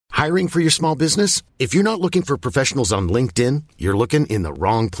Hiring for your small business? If you're not looking for professionals on LinkedIn, you're looking in the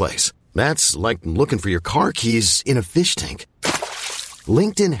wrong place. That's like looking for your car keys in a fish tank.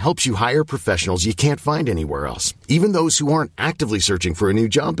 LinkedIn helps you hire professionals you can't find anywhere else, even those who aren't actively searching for a new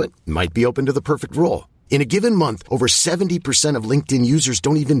job but might be open to the perfect role. In a given month, over 70% of LinkedIn users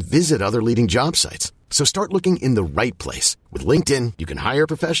don't even visit other leading job sites. So start looking in the right place. With LinkedIn, you can hire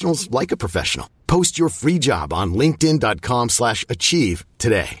professionals like a professional. Post your free job on linkedin.com/achieve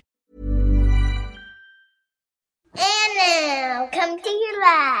today. And now, come to your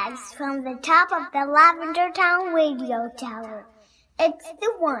lives from the top of the Lavender Town Radio Tower. It's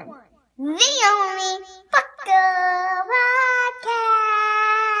the one, the only Puckle Podcast.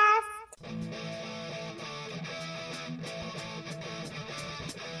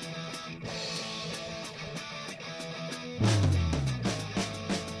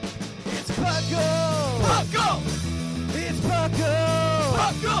 It's Puckle! Puckle! It's Puckle!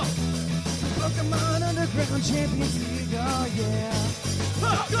 Puckle! Pokemon Underground Champions League, oh yeah!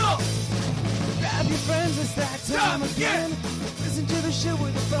 Puckle! Grab your friends, it's that time again! Listen to the show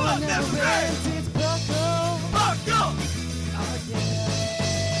where the fun never ends. It's Puckle! Puckle! Oh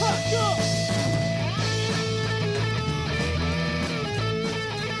yeah! Puckle!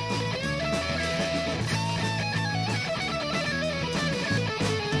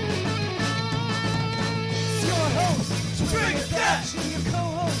 It's your host, Drink That! And your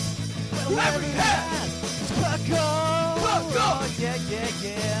co-host, Larry Hat! It's Puckle! Puckle! Oh yeah, yeah,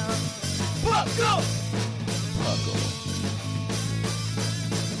 yeah! Puckle! Puckle!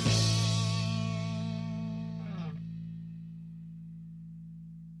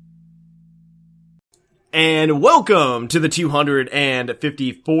 And welcome to the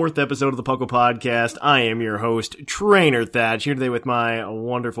 254th episode of the Puckle Podcast. I am your host, Trainer Thatch, here today with my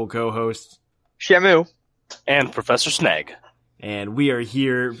wonderful co-hosts, Shamu. And Professor Snag. And we are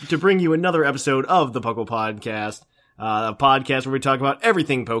here to bring you another episode of the Puckle Podcast, a podcast where we talk about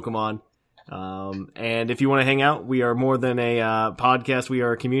everything Pokemon. And if you want to hang out, we are more than a podcast, we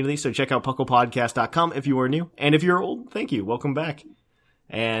are a community, so check out pucklepodcast.com if you are new. And if you're old, thank you, welcome back.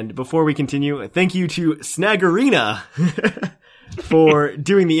 And before we continue, thank you to Snaggerina for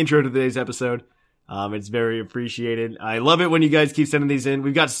doing the intro to today's episode. It's very appreciated. I love it when you guys keep sending these in.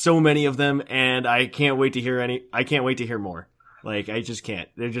 We've got so many of them, and I can't wait to hear more. Like, I just can't.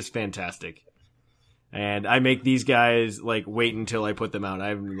 They're just fantastic. And I make these guys, like, wait until I put them out. I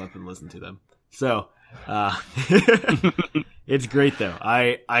haven't let them listen to them. So, it's great though.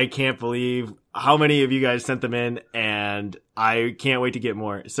 I can't believe how many of you guys sent them in, and I can't wait to get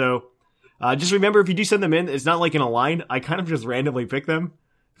more. So, just remember, if you do send them in, it's not like in a line. I kind of just randomly pick them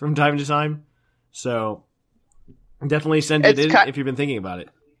from time to time. So, definitely send it in if you've been thinking about it.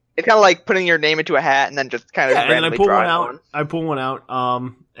 It's kind of like putting your name into a hat and then just kind of randomly drawing one. I pull one out,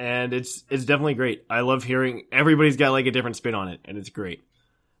 and it's definitely great. I love hearing everybody's got like a different spin on it, and it's great.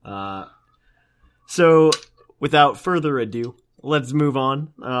 So, without further ado, let's move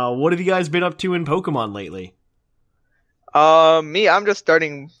on. What have you guys been up to in Pokemon lately? Me, I'm just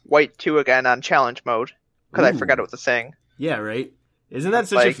starting White 2 again on challenge mode because I forgot it was a thing. Yeah, right. Isn't that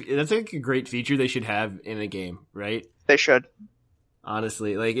that's like a great feature they should have in a game, right? They should.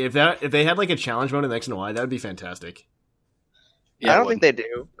 Honestly, like if they had like a challenge mode in X and Y, that would be fantastic. Yeah, I don't think they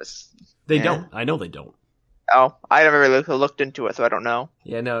do. They don't. I know they don't. Oh, I never really looked into it, so I don't know.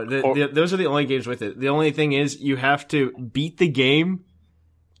 Yeah, no, those are the only games with it. The only thing is you have to beat the game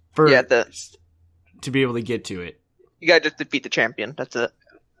first to be able to get to it. You gotta just defeat the champion. That's it.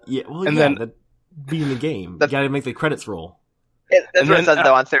 Yeah, well, then beating the game, you gotta make the credits roll. That's what it says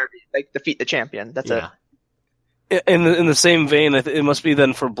though on therapy. Like defeat the champion. That's it. In the same vein, it must be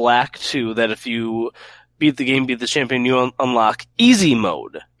then for Black too that if you beat the game, beat the champion, you unlock easy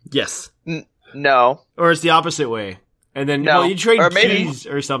mode. Yes. No. Or it's the opposite way. And then you trade keys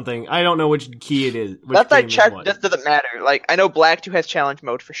or something. I don't know which key it is. That's I checked. This doesn't matter. Like I know Black 2 has challenge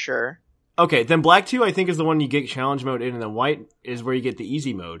mode for sure. Okay, then Black 2 I think is the one you get challenge mode in, and then White is where you get the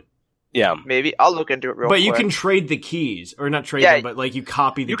easy mode. Yeah. Maybe. I'll look into it real quick. But you can trade the keys. Or not trade them, but like you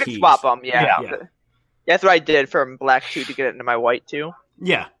copy the keys. You can swap them, yeah. That's what I did from Black 2 to get it into my White 2.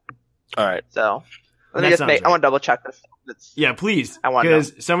 Yeah. Alright. So, I want to double check this. Yeah, please. I want to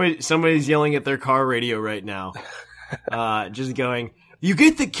because somebody's yelling at their car radio right now. Just going, you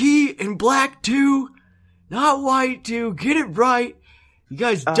get the key in Black 2, not White 2. Get it right. You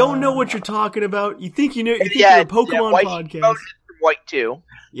guys don't know what you're talking about. You think you know? You think you're a Pokemon podcast. Mode is White 2.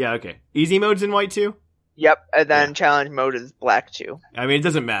 Yeah, okay. Easy mode's in White 2? Yep, and then challenge mode is Black 2. I mean, it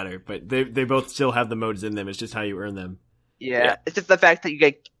doesn't matter, but they both still have the modes in them. It's just how you earn them. Yeah. It's just the fact that you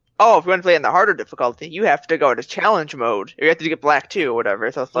get oh, if you want to play in the harder difficulty, you have to go to challenge mode. Or you have to get black 2 or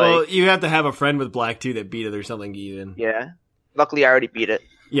whatever. So it's like, Well, you have to have a friend with black 2 that beat it or something even. yeah. Luckily, I already beat it.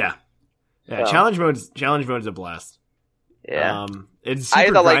 Yeah. Yeah, So. challenge mode's a blast. Yeah. It's I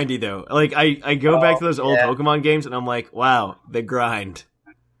super had to, like- grindy though. Like I go back to those old yeah. Pokemon games and I'm like, wow, the grind.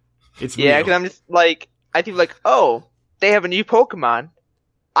 It's Yeah, real. because I'm just like, I think like, oh, they have a new Pokemon.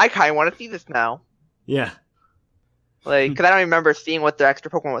 I kind of want to see this now. Yeah. Like, because I don't remember seeing what the extra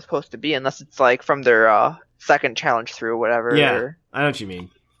Pokemon was supposed to be unless it's like from their second challenge through or whatever. Yeah. or- I know what you mean.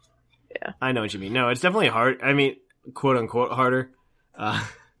 Yeah. I know what you mean. No, it's definitely hard. I mean, quote unquote harder.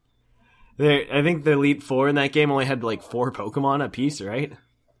 I think the Elite Four in that game only had like 4 Pokemon a piece, right?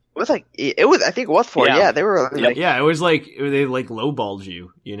 It was like, it was, I think it was 4. Yeah. Yeah, they were like, Yeah, it was like they like lowballed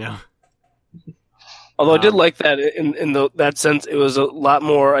you, you know? Although I did like that in that sense, it was a lot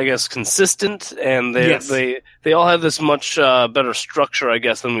more, I guess, consistent, and Yes. they all had this much better structure, I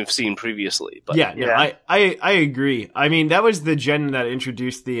guess, than we've seen previously. But Yeah, no, Yeah. I agree. I mean, that was the gen that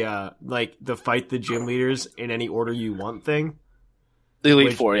introduced the like the fight the gym leaders in any order you want thing. the Elite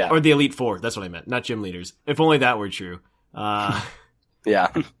Which- Four, yeah, Or the Elite Four, that's what I meant, not gym leaders. If only that were true. yeah.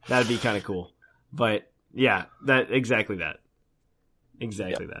 That'd be kind of cool. But yeah, exactly that.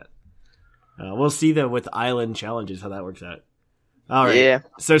 We'll see though with island challenges how that works out. All right. yeah.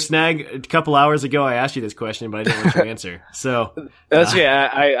 So Snag, a couple hours ago I asked you this question, but I didn't want you to answer. So That's okay.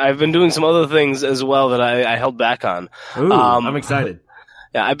 I've been doing some other things as well that I held back on. ooh, Um, I'm excited.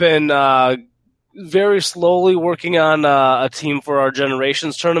 Yeah, I've been very slowly working on a team for our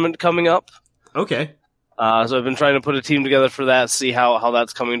Generations tournament coming up. Okay. So I've been trying to put a team together for that, see how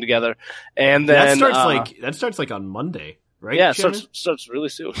that's coming together, and then that starts like on Monday, right? yeah, it Shannon? starts really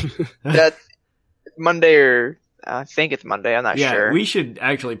soon. That's Monday or, I think it's Monday, I'm not Yeah, sure. we should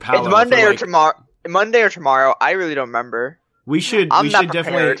actually power. It's Monday for, or like, tomorrow. Monday or tomorrow, I really don't remember. We should I'm not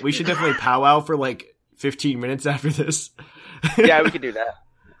definitely prepared. we should definitely powwow for like 15 minutes after this. Yeah, we could do that.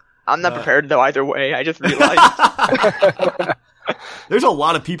 I'm not prepared though either way, I just realized. There's a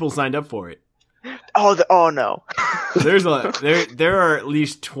lot of people signed up for it. oh no. There are at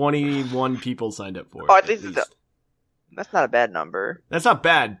least 21 people signed up for it. Oh, I at think least. That's not a bad number. That's not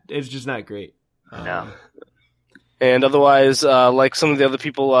bad. It's just not great. No. And otherwise, like some of the other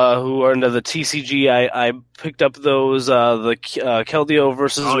people who are into the TCG, I picked up those the Keldeo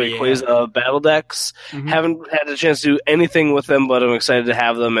versus Rayquaza battle decks. Mhm. Haven't had a chance to do anything with them, but I'm excited to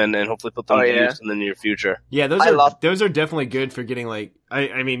have them and hopefully put them Oh, to yeah. use in the near future. Yeah, I love- those are definitely good for getting like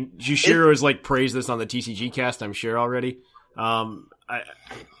I mean Jushiro has like praised this on the TCG cast, I'm sure already.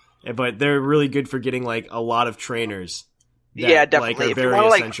 But they're really good for getting like a lot of trainers. That, Yeah, definitely. Like, are If you very wanna,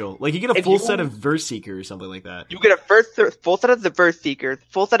 like- essential. Like you get a if full you- set of Verse Seeker or something like that. You get a full set of the Verse Seekers,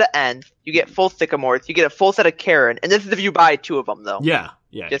 full set of Ends, you get full Sycamores, you get a full set of Karen, and this is if you buy 2 of them though. Yeah.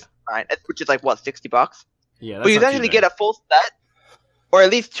 Just fine. Which is like what, $60? Yeah. That's But you not too essentially bad. get a full set, or at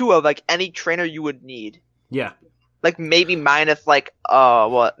least 2 of like any trainer you would need. Yeah. Like maybe minus like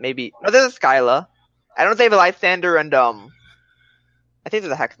maybe there's a Skyla. I don't know if they have a Lysander and I think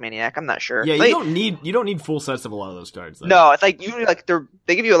there's a Hex Maniac, I'm not sure. Yeah, Like, you don't need full sets of a lot of those cards. Though. no, it's like usually like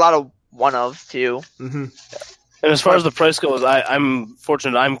they give you a lot of one-ofs too. Mm-hmm. And as far as the price goes, I'm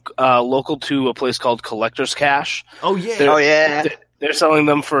fortunate. I'm local to a place called Collector's Cash. Oh yeah. They're- Oh yeah. They're selling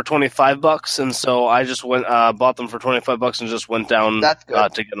them for $25, and so I just went bought them for $25 and just went down That's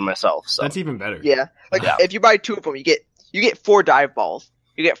good. to get them myself. So That's even better. Yeah. Like Yeah. if you buy 2 of them, you get 4 dive balls.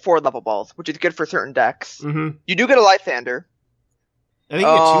 You get 4 level balls, which is good for certain decks. Mm-hmm. You do get a Lysander. I think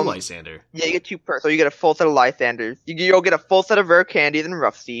you get 2 Um, Lysander. Yeah, you get 2 per. So you get a full set of Lysanders. You'll get a full set of Rare Candies and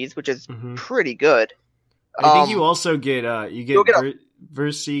Rough Seas, which is Mhm. pretty good. I think you also get you'll get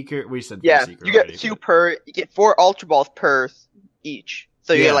Verse Seeker. We said Yeah, Verse Seeker you get already, 2 but- per. You get 4 Ultra Balls per each.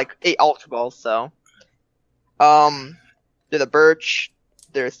 So you Yeah. get like 8 Ultra Balls. So, there's a Birch.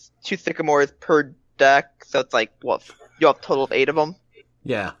 There's 2 Sycamores per deck. So it's like what? You have a total of 8 of them.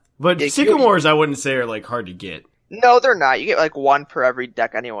 Yeah, but Yeah, you- Sycamores I wouldn't say are like hard to get. No, they're not. You get like 1 per every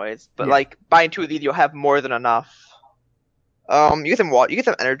deck, anyways. But Yeah. like buying 2 of these, you'll have more than enough. You get some You get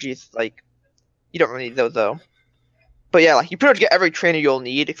some energies. Like you don't really need those though. But yeah, like you pretty much get every trainer you'll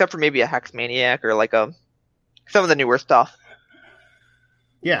need, except for maybe a Hex Maniac or like some of the newer stuff.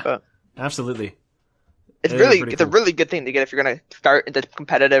 Yeah, But- absolutely. It's It is pretty it's a cool. really good thing to get if you're gonna start into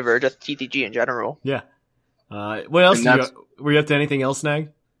competitive or just TCG in general. Yeah. What else? And Were you up to anything else, Snag?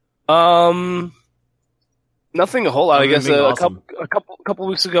 nothing a whole lot. I Other than guess being a awesome. couple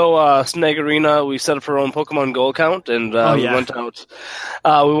weeks ago, Snag Arena, we set up our own Pokemon Go account, and Oh, we yeah. went out.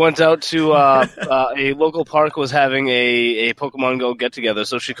 We went out to a local park was having a Pokemon Go get together.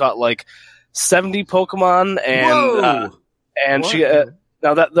 So she caught like 70 Pokemon, and Whoa! and What? she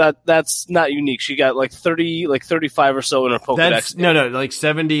Now that's not unique. She got like 35 or so in her Pokedex. No, like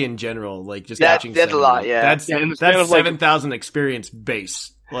 70 in general. Like just That's catching a 70. lot, yeah. That's kind of like- 7,000 experience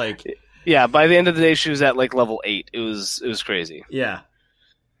base. Like, Yeah, by the end of the day, she was at like level 8. It was crazy. yeah,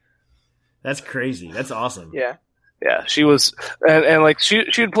 that's crazy. That's awesome. Yeah. Yeah, she was, and like she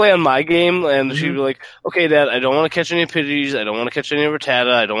would play on my game, and she'd be like, "Okay, Dad, I don't want to catch any Pidgeys, I don't want to catch any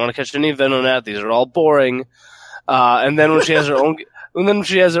Rattata, I don't want to catch any Venonat. These are all boring." And then when she has her own,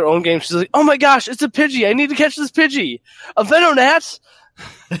 game, she's like, "Oh my gosh, it's a Pidgey! I need to catch this Pidgey, a Venonat."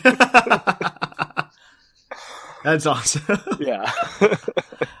 That's awesome. Yeah.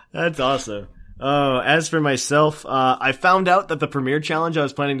 That's awesome. Oh, as for myself, I found out that the premiere challenge I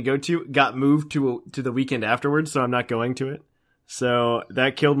was planning to go to got moved to the weekend afterwards, so I'm not going to it. So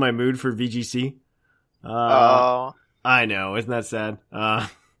that killed my mood for VGC. Oh. I know, isn't that sad? Not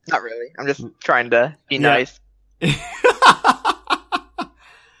really. I'm just trying to be Yeah. nice.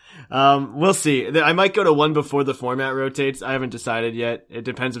 We'll see. I might go to one before the format rotates. I haven't decided yet. It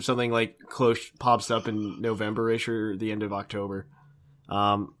depends if something like close pops up in November-ish or the end of October.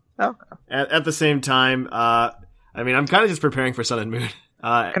 At the same time, I mean, I'm kind of just preparing for Sun and Moon.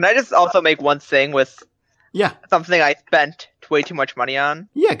 Can I just also make one thing with Yeah, something I spent way too much money on?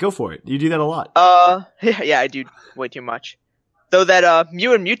 yeah, go for it. You do that a lot. Yeah, I do way too much. So that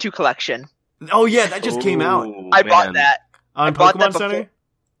Mew and Mewtwo collection, Oh yeah, that just came out I bought that. on I bought that Pokemon Center. before-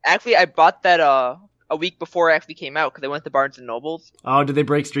 Actually, I bought that a week before it actually came out because I went to Barnes and Nobles. Oh, did they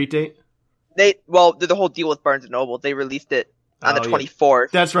break street date? There's the whole deal with Barnes and Noble. They released it on the Oh, yeah. 24th.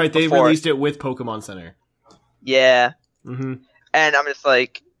 That's right. They Before. released it with Pokemon Center. Yeah, hmm and I'm just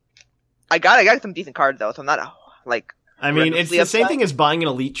like, I got some decent cards though, so I'm not like. I mean, it's Horrendously the same upset. thing as buying an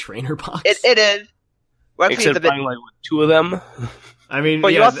Elite Trainer box. It is. Well, actually, Except it's a bit. buying like two of them. I mean, But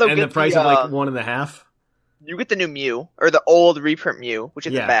you yeah, also and the get price the, of like 1.5. You get the new Mew or the old reprint Mew, which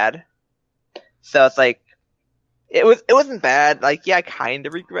isn't Yeah. bad. So it's like, it wasn't bad. Like, yeah, I kind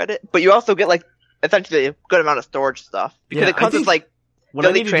of regret it, but you also get like essentially a good amount of storage stuff because Yeah, it comes I with think like What the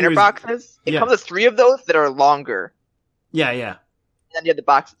I need Elite to Trainer do is- boxes. It Yeah. comes with 3 of those that are longer, Yeah. and then you have the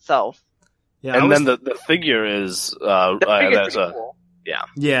box itself. Yeah, And then the figure is The figure's that's pretty a cool.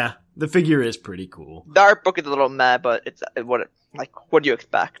 yeah, the figure is pretty cool. The art book is a little meh, but it's what do you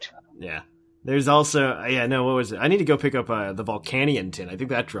expect? Yeah. There's also, what was it? I need to go pick up the Volcanion tin. I think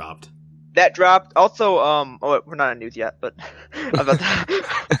that dropped. That dropped. Also, we're not on news yet, but about that.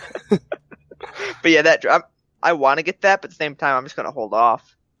 But yeah, that dropped. I want to get that, but at the same time, I'm just gonna hold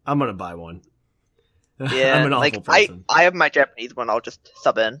off. I'm gonna buy one. Yeah, I'm an awful person. I have my Japanese one. I'll just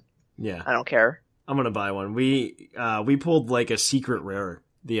sub in. Yeah, I don't care. I'm gonna buy one. We pulled like a secret rare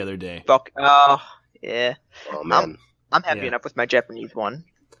the other day. Fuck. Oh, yeah. oh man. I'm happy Yeah. enough with my Japanese one.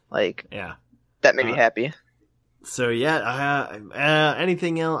 Like Yeah. that made me happy. So yeah,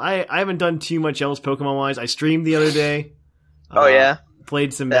 anything else? I haven't done too much else Pokemon wise. I streamed the other day. Oh yeah.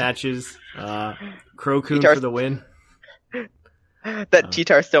 Played some Yeah. matches. Crocoon Guitar- for the win. That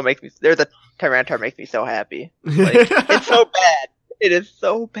T-Tar still makes me. There's a Tyranitar makes me so happy. Like, it's so bad. It is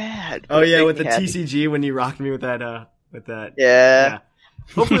so bad. Oh but it yeah, makes with me the happy. TCG when you rocked me with that. Yeah.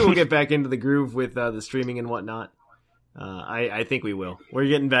 Hopefully we'll get back into the groove with the streaming and whatnot. I think we will. We're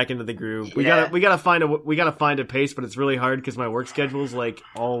getting back into the groove. We Yeah. gotta find a pace, but it's really hard because my work schedule's like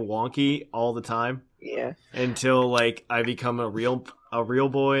all wonky all the time Yeah. until like I become a real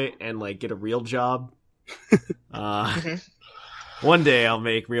boy and like get a real job. One day I'll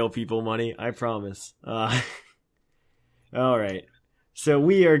make real people money. I promise. All right. So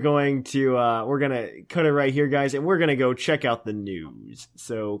we are going to we're gonna cut it right here, guys, and we're gonna go check out the news.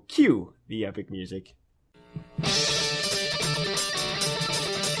 So cue the epic music.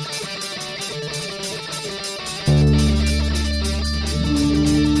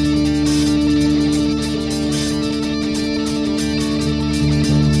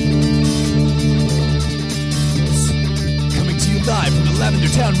 Coming to you live from the Lavender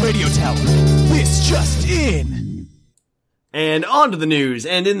Town Radio Tower. This just in. And on to the news.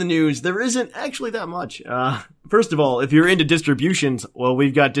 And in the news, there isn't actually that much. First of all, if you're into distributions, well,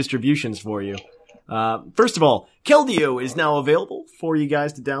 we've got distributions for you. First of all, Keldeo is now available for you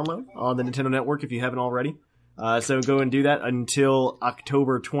guys to download on the Nintendo Network if you haven't already. So go and do that until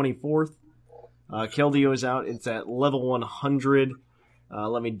October 24th. Keldeo is out. It's at level 100.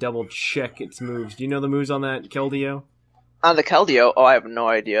 Let me double check its moves. Do you know the moves on that Keldeo? On the Keldeo, I have no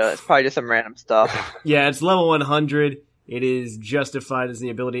idea. It's probably just some random stuff. Yeah, it's level 100. It is justified as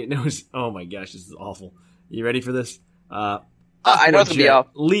the ability. It knows. Oh my gosh, this is awful. You ready for this? I know it's gonna be Aquajet,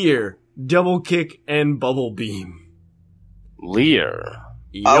 up. Leer, Double Kick, and Bubble Beam. Leer.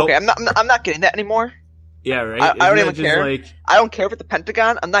 Yup. Okay, I'm not getting that anymore. Yeah, right. I don't Isn't even that just care. Like... I don't care if it's the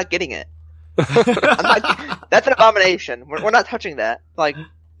Pentagon. I'm not getting it. That's an abomination. We're not touching that. Like,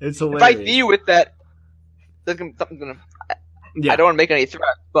 It's if hilarious. I see you with that, something's gonna. Yeah. I don't want to make any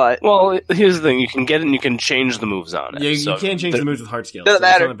threats, but Well, here's the thing: you can get it, and you can change the moves on it. You So can't change the- the moves with heart scales. Doesn't so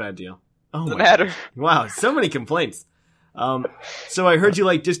it's matter. not a bad deal. Oh doesn't my matter. God. Wow, so many complaints. So I heard you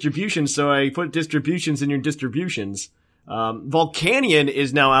like distributions, so I put distributions in your distributions. Volcanion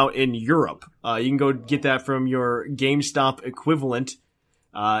is now out in Europe. You can go get that from your GameStop equivalent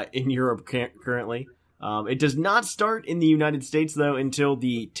in Europe currently. It does not start in the United States, though, until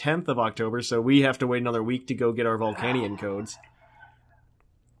the 10th of October, so we have to wait another week to go get our Volcanion codes.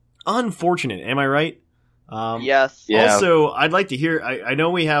 Unfortunate, am I right? Yes. Yeah. Also, I'd like to hear, I know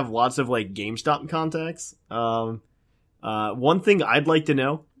we have lots of, like, GameStop contacts. One thing I'd like to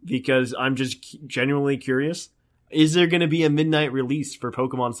know, because I'm just genuinely curious, is there going to be a midnight release for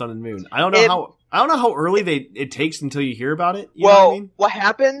Pokemon Sun and Moon? I don't know how early it takes until you hear about it. You know what I mean? What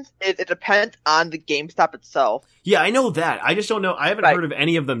happens is it depends on the GameStop itself. Yeah, I know that. I just don't know. I haven't Right. heard of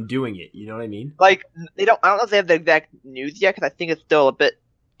any of them doing it. You know what I mean? Like I don't know if they have the exact news yet because I think it's still a bit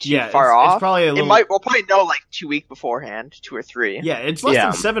too far it's, off. It's probably a little. We'll probably know like 2 weeks beforehand, 2 or 3. Yeah, it's less Yeah.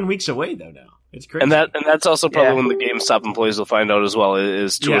 than 7 weeks away though. Now it's crazy. And that's also probably Yeah. when the GameStop employees will find out as well.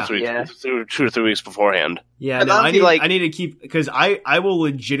 Is 2 or Yeah. 3 Yeah. 2 or 3 weeks beforehand. Yeah, But no, honestly, I need to keep, because I will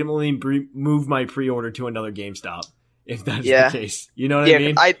legitimately move my pre-order to another GameStop if that's Yeah. the case. You know what Yeah, I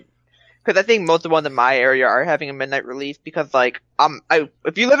mean? because I think most of the ones in my area are having a midnight release because like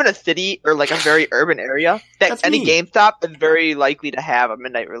if you live in a city or like a very urban area, That's any me. GameStop is very likely to have a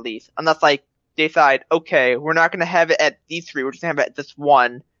midnight release unless like they decide, okay, we're not going to have it at these 3, we're just going to have it at this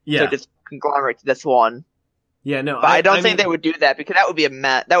one, yeah, so just conglomerate to this one. yeah, no, But I don't mean, think they would do that because that would be a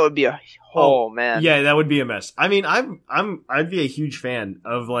mess. That would be man. Yeah, that would be a mess. I mean, I'd be a huge fan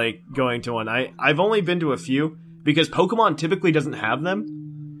of like going to one. I've only been to a few because Pokemon typically doesn't have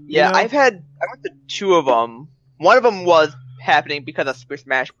them. Yeah, you know? I went to 2 of them. One of them was happening because of Super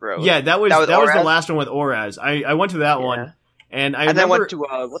Smash Bros. Yeah, that was the Oraz? last one with Oraz. I went to that Yeah. one, and I And then I remember went to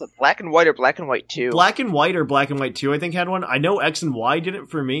was it Black and White or Black and White 2? Black and White or Black and White 2, I think, had one. I know X and Y did it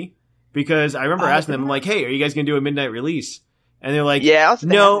for me because I remember asking them, I'm like, hey, are you guys going to do a midnight release? And they're like, Yeah, I was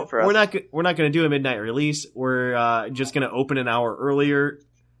no, for us. we're not going to do a midnight release. We're just going to open an hour earlier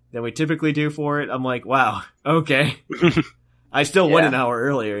than we typically do for it. I'm like, wow, okay. I still went Yeah. an hour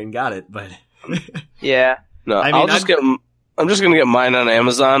earlier and got it, but Yeah. No, I mean, I'm just gonna get mine on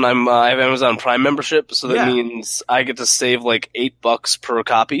Amazon. I have Amazon Prime membership, so that Yeah. means I get to save like $8 per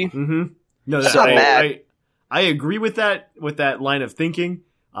copy. no, That's not bad. I agree with that line of thinking.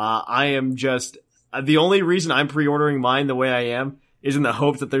 I am just the only reason I'm pre-ordering mine the way I am is in the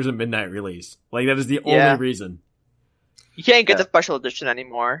hopes that there's a midnight release. Like that is the Yeah. only reason. You can't get the special edition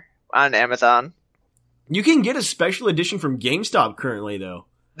anymore on Amazon. You can get a special edition from GameStop currently, though.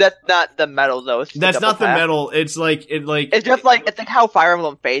 That's not the metal though. It's just That's a double not the pack. metal. It's like It's just like it's like how Fire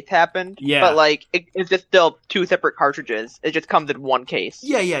Emblem Fates happened. Yeah. But like it's just still 2 separate cartridges. It just comes in one case.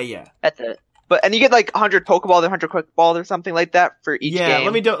 yeah. That's it. But and you get like 100 Pokeballs or 100 Quick Balls or something like that for each Yeah, game.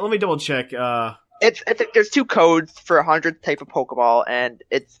 let me double check. It's like there's 2 codes for 100 type of Pokeball and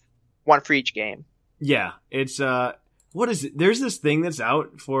it's one for each game. Yeah, it's what is it? There's this thing that's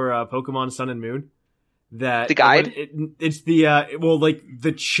out for Pokemon Sun and Moon. That The guide? It's the like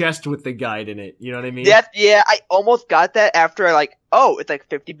the chest with the guide in it. You know what I mean? Yeah, I almost got that after I like, oh, it's like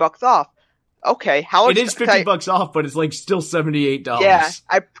 $50 off. Okay, how much? It is $50 off, but it's like still $78. Yeah,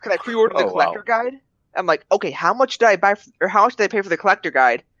 because I pre-ordered the Oh, collector guide. I'm like, okay, how much did I buy, or how much did I pay for the collector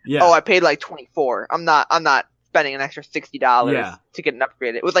guide? Yeah. Oh, I paid like $24. I'm not spending an extra $60 Yeah. to get an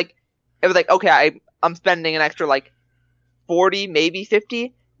upgrade. It was like, okay, I'm spending an extra like 40, maybe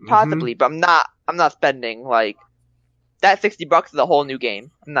 50, possibly, but I'm not spending like that $60 is a whole new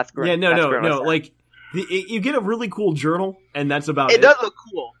game. I'm not screwing. Yeah, not screwing no. myself. Like, you get a really cool journal, and that's about It it. does look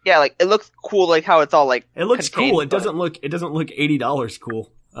cool. Yeah, like it looks cool, like how it's all like. It looks contained, cool. It but- doesn't look $80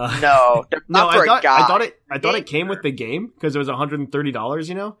 cool. No, No, not for a guy. I thought it came with the game because it was $130.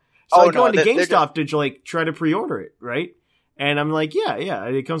 You know, so Oh, I go no, into they're GameStop to like try to pre-order it, right? And I'm like, yeah,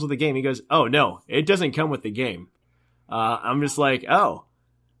 it comes with the game. He goes, oh no, it doesn't come with the game. I'm just like, oh,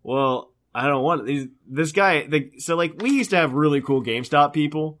 well, I don't want this guy. So like, we used to have really cool GameStop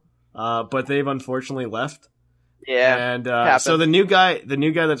people, but they've unfortunately left. Yeah, And happens. so the new guy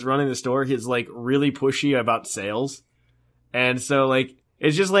that's running the store, he's like really pushy about sales, and so like it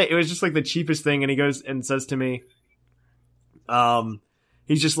was just like the cheapest thing. And he goes and says to me,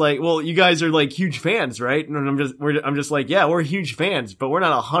 he's just like, well, you guys are like huge fans, right? And I'm just like, yeah, we're huge fans, but we're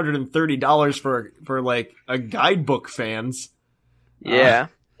not $130 for like a guidebook fans. yeah.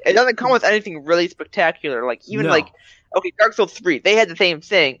 It doesn't come with anything really spectacular. Like even No. like Dark Souls 3, they had the same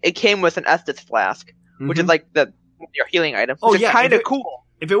thing. It came with an Estus flask, which is like your healing item. Oh, Which is yeah, kind if of cool.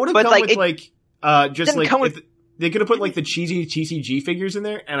 If it would have But, come like, with it just didn't like come with- if they could have put like the cheesy TCG figures in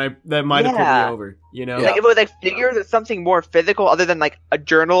there, and that might have put Yeah. me over. You know? Yeah. Like if it was like figures or something more physical, other than like a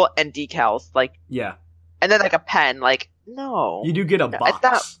journal and decals, like Yeah. and then like a pen. Like no, You do get a No, box. it's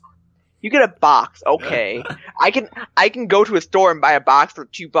not- you get a box. Okay, I can go to a store and buy a box for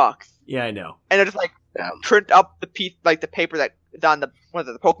 $2, Yeah, I know. and I just like Yeah. print up the piece, like the paper that is on the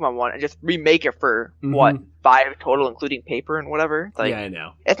Pokemon one, and just remake it for what Mhm. 5 total, including paper and whatever. Like Yeah, I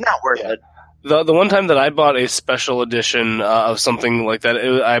know. it's not worth Yeah. it. The one time that I bought a special edition of something like that,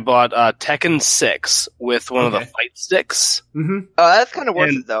 I bought Tekken 6 with one of the Okay. fight sticks. Mm-hmm. That's kind of worth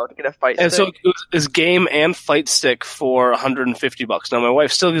And- it though to get a fight. And so stick. it was game and fight stick for $150. Now my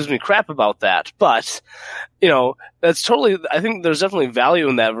wife still gives me crap about that, but that's totally. I think there's definitely value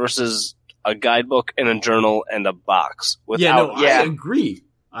in that versus a guidebook and a journal and a box. Yeah, no, Without, Yeah. I agree.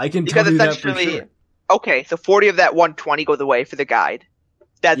 I can Because tell you that for essentially- sure. Okay, so 40 of that 120 goes away for the guide.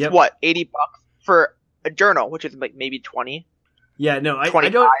 That's Yep. what, $80 for a journal, which is like maybe 20. Yeah, no, I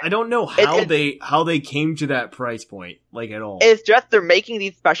 25. don't know how they came to that price point, like at all. It's just they're making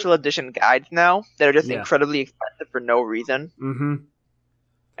these special edition guides now that are just Yeah. incredibly expensive for no reason. Mm-hmm.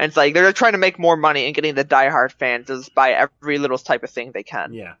 And it's like they're just trying to make more money and getting the diehard fans to just buy every little type of thing they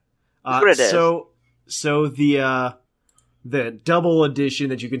can. Yeah. That's what it is. So the double edition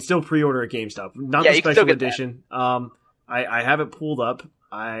that you can still pre-order at GameStop, not Yeah, the you can still special get that. edition. I have it pulled up.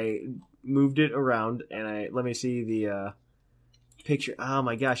 I moved it around and let me see the picture. Oh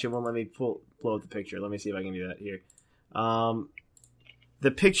my gosh, it won't let me blow up the picture. Let me see if I can do that here. The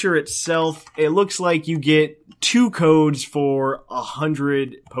picture itself, it looks like you get 2 codes for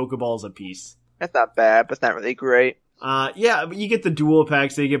 100 Pokeballs apiece. That's not bad, but it's not really great. Yeah, but you get the dual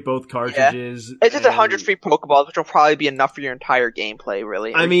packs. They get both cartridges. It's just and- 100 free Pokeballs, which will probably be enough for your entire gameplay,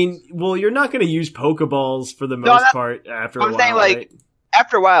 really. I mean, well, you're not going to use Pokeballs for the No, most that- part after I'm a while, saying, like, right?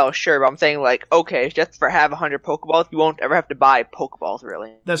 after a while, sure, but I'm saying, like, okay, just for have 100 Pokeballs, you won't ever have to buy Pokeballs,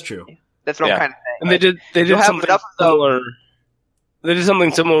 really. That's true. That's what Yeah. I'm kind of saying. and Like, they you'll did have something enough of those- similar. They did something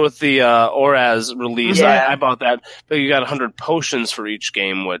similar with the Oraz release. Yeah. I bought that, but you got 100 potions for each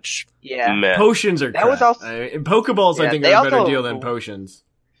game, which yeah, meh. Potions are That was crap. also- Pokeballs, I Yeah, think, they are a better also- deal than potions.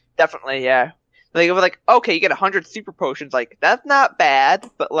 definitely, yeah. Like, it was like, okay, you get 100 super potions, like, that's not bad,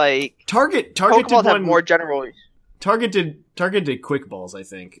 but, like, Target did Pokeballs have one. more general... Target did quick balls, I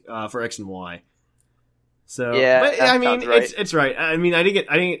think, for X and Y. So Yeah, but, that I mean, sounds right. it's right. I mean, I didn't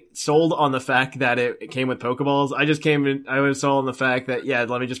get sold on the fact that it came with Pokeballs. I just I was sold on the fact that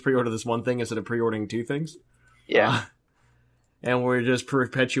let me just pre-order this one thing instead of pre-ordering 2 things. Yeah. And we're just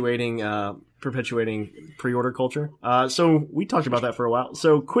perpetuating pre-order culture. So we talked about that for a while.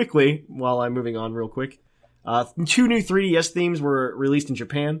 So quickly, while I'm moving on real quick, 2 new 3DS themes were released in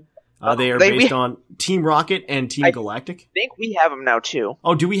Japan. They are based on Team Rocket and Team Galactic. I think we have them now, too.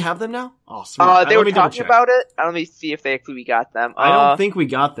 Oh, do we have them now? Oh, sweet. They Let were me double talking check. about it. Let me see if we got them. I don't think we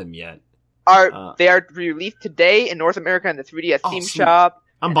got them yet. They are released today in North America in the 3DS Steam sweet. shop.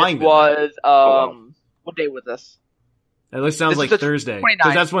 I'm And buying this them. was, what day was this? It sounds this like is the Thursday. 29th.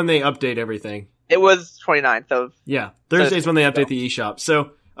 Because that's when they update everything. It was 29th of... Yeah, Thursday's when they update the eShop.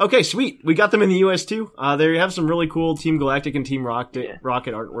 So, okay, sweet. We got them in the US too. They have some really cool Team Galactic and Team Rocket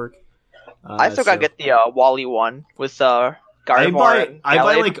artwork. I still gotta get the Wally one with Gardevoir. I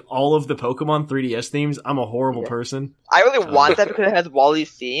buy Gallade. like all of the Pokemon 3DS themes. I'm a horrible person. I really want that because it has Wally's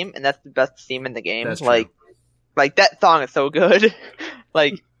theme, and that's the best theme in the game. That's true. Like that song is so good.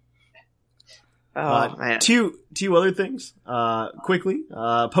 Like, oh man. Two other things. Quickly,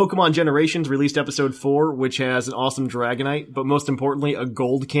 Pokemon Generations released episode 4, which has an awesome Dragonite, but most importantly, a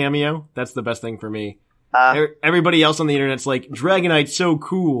gold cameo. That's the best thing for me. Everybody else on the internet's like, Dragonite's so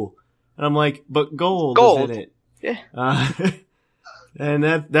cool. And I'm like, but gold. Is in it. Yeah. And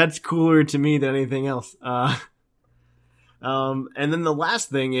that's cooler to me than anything else. And then the last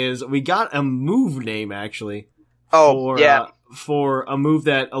thing is we got a move name actually. For a move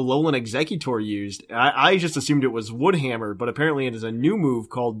that Alolan Executor used. I just assumed it was Woodhammer, but apparently it is a new move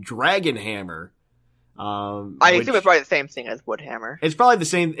called Dragon Hammer. I assume it's probably the same thing as Woodhammer. It's probably the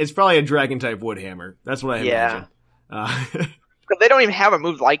same. It's probably a Dragon type Woodhammer. That's what I imagine. Because they don't even have a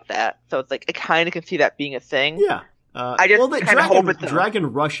move like that, so it's like I kind of can see that being a thing. Yeah. I just kind of hope it's Dragon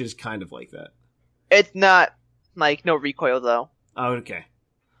Rush is kind of like that. It's not like no recoil though. Oh, okay.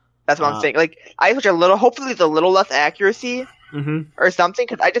 That's what I'm saying. Like I wish hopefully it's a little less accuracy or something.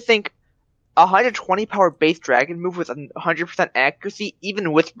 Because I just think 120 power base dragon move with 100% accuracy,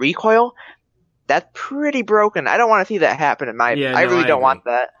 even with recoil, That's pretty broken. I don't want to see that happen in my. Yeah, I no, really I don't agree. want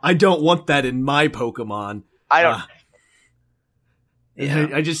that. I don't want that in my Pokemon. I don't. Yeah.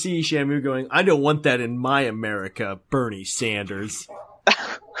 I just see Shamu going, I don't want that in my America, Bernie Sanders.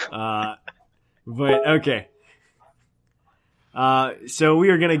 But, okay. So we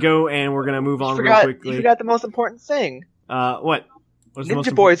are going to go and we're going to move on real quickly. You forgot the most important thing. What? What's the most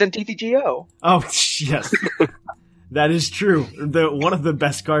Ninja Boys and TCGO. Oh, yes. That is true. One of the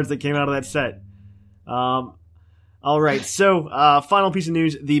best cards that came out of that set. All right, so final piece of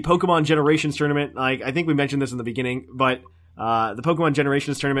news: the Pokemon Generations tournament. I think we mentioned this in the beginning, but the Pokemon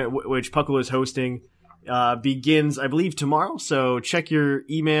Generations tournament, which Puckle is hosting, begins, I believe, tomorrow. So check your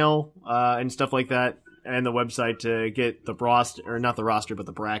email and stuff like that, and the website to get the roster, or not the roster, but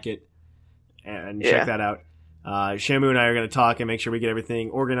the bracket, and check that out. Shamu and I are going to talk and make sure we get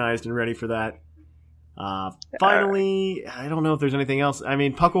everything organized and ready for that. Finally, I don't know if there's anything else. I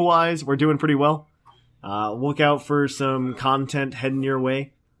mean, Puckle-wise, we're doing pretty well. Look out for some content heading your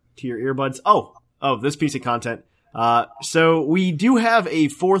way to your earbuds. Oh, this piece of content. So we do have a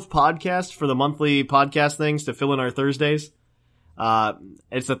fourth podcast for the monthly podcast things to fill in our Thursdays.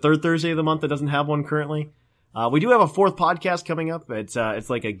 It's the third Thursday of the month that doesn't have one currently. We do have a fourth podcast coming up. It's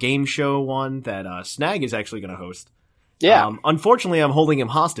like a game show one that, Snag is actually going to host. Yeah. Unfortunately, I'm holding him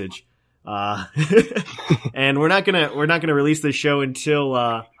hostage. And we're not gonna release this show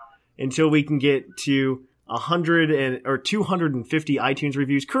until we can get to 100 or 250 iTunes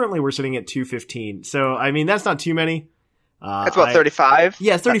reviews. Currently, we're sitting at 215. So, I mean, that's not too many. That's about 35.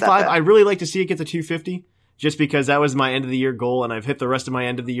 Yeah, 35. I really like to see it get to 250, just because that was my end of the year goal, and I've hit the rest of my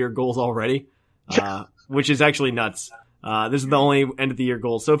end of the year goals already, which is actually nuts. This is the only end of the year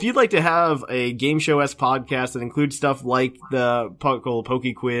goal. So if you'd like to have a game show-esque podcast that includes stuff like the Poke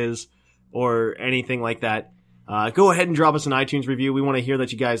Quiz or anything like that, go ahead and drop us an iTunes review. We want to hear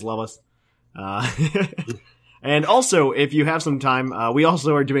that you guys love us. And also, if you have some time, we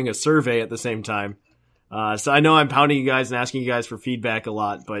also are doing a survey at the same time. So I know I'm pounding you guys and asking you guys for feedback a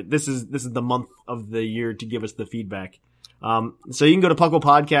lot, but this is the month of the year to give us the feedback. So you can go to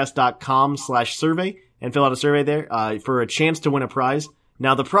pucklepodcast.com/survey and fill out a survey there, for a chance to win a prize.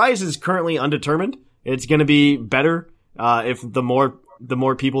 Now the prize is currently undetermined. It's going to be better, if the more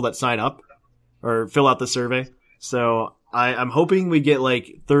people that sign up or fill out the survey. So I'm hoping we get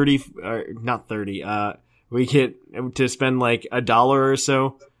like 30, or not 30, we get to spend like $1 or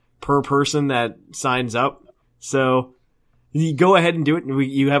so per person that signs up. So you go ahead and do it, and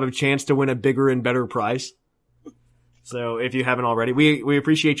you have a chance to win a bigger and better prize. So if you haven't already, we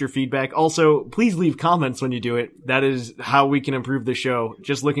appreciate your feedback. Also, please leave comments when you do it. That is how we can improve the show.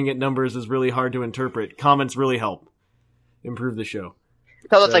 Just looking at numbers is really hard to interpret. Comments really help improve the show.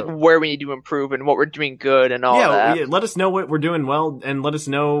 Tell us like where we need to improve and what we're doing good and all that. Yeah, let us know what we're doing well, and let us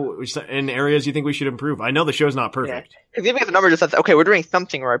know in areas you think we should improve. I know the show's not perfect. Because giving us a number just says, okay, we're doing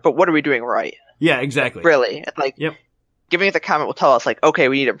something right, but what are we doing right? Yeah, exactly. Really. It's like, yep. Giving us a comment will tell us, like, okay,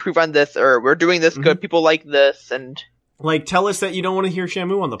 we need to improve on this, or we're doing this good, people like this, and... Like, tell us that you don't want to hear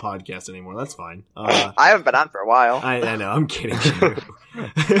Shamu on the podcast anymore. That's fine. I haven't been on for a while. I know. I'm kidding,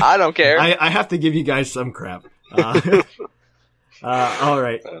 Shamu. I don't care. I have to give you guys some crap. All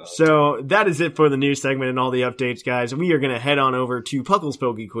right. So that is it for the news segment and all the updates, guys. We are going to head on over to Puckle's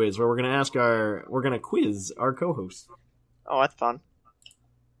Poke Quiz, where we're going to quiz our co-host. Oh, that's fun.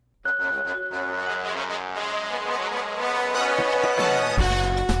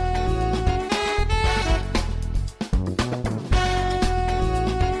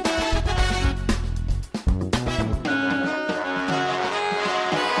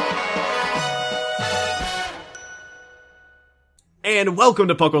 And welcome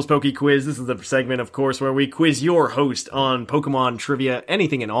to Puckle's Poke Quiz. This is the segment, of course, where we quiz your host on Pokemon trivia,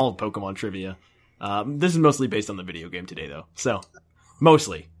 anything and all Pokemon trivia. This is mostly based on the video game today, though. So,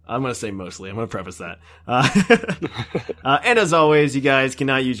 mostly. I'm going to say mostly. I'm going to preface that. And as always, you guys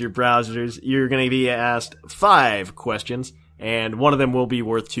cannot use your browsers. You're going to be asked 5 questions, and one of them will be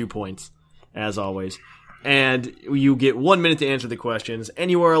worth 2 points, as always. And you get 1 minute to answer the questions,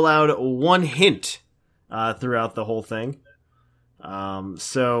 and you are allowed 1 hint throughout the whole thing.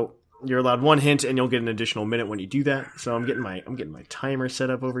 So you're allowed 1 hint, and you'll get an additional minute when you do that. So I'm getting my timer set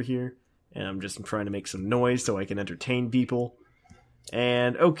up over here, and I'm just trying to make some noise so I can entertain people.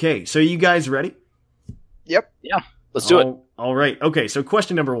 And okay, so you guys ready? Yep. Yeah. Let's do it. All right. Okay. So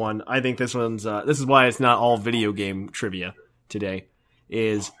question number 1, I think this one's, this is why it's not all video game trivia today,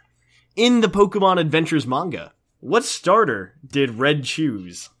 is in the Pokemon Adventures manga, what starter did Red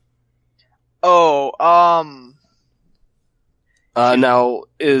choose? Oh, Now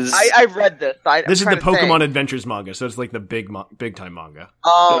is I've read this. This is the Pokemon Adventures manga, so it's like the big time manga.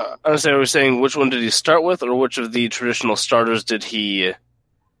 I was saying which one did he start with, or which of the traditional starters did he?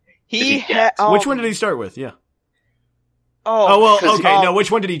 Which one did he start with? Yeah. No.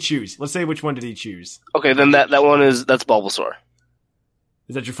 Which one did he choose? Let's say which one did he choose? Okay, then that's Bulbasaur.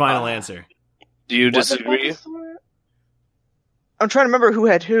 Is that your final answer? Do you disagree? I'm trying to remember who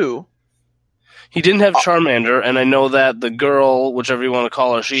had who. He didn't have Charmander, and I know that the girl, whichever you want to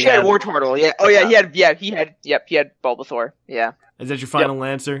call her, she had Wartortle. Yeah. Oh yeah, he had Bulbasaur. Yeah. Is that your final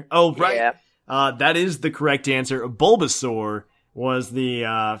answer? Oh right. Yeah. That is the correct answer. Bulbasaur was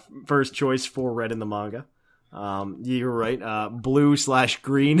the first choice for Red in the manga. You're right.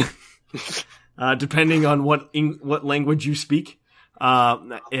 Blue/green, depending on what language you speak.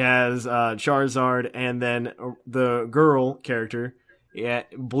 As Charizard, and then the girl character,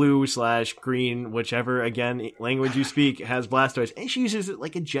 Blue/green, whichever language you speak, has Blastoise, and she uses it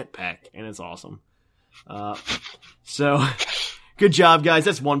like a jetpack, and it's awesome. So good job, guys.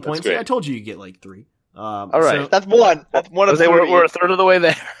 That's 1 point. See, I told you get like 3. All right, so, that's one. That's one of 3. We're a third of the way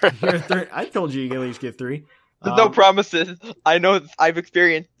there. I told you at least get 3. There's no promises. I know I've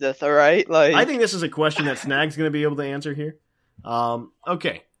experienced this. All right, I think this is a question that Snag's going to be able to answer here.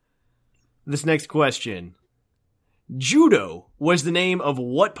 Okay. This next question. Judo was the name of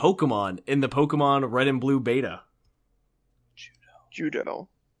what Pokemon in the Pokemon Red and Blue beta? Judo.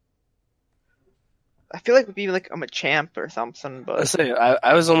 I feel like it would be like a Machamp or something, but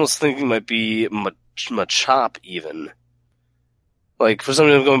I was almost thinking it might be Machop even. Like for some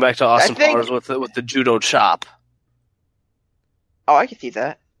reason going back to Austin Powers with the Judo Chop. Oh, I can see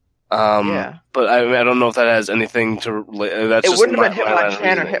that. Yeah, but I don't know if that has anything to. That's it wouldn't have been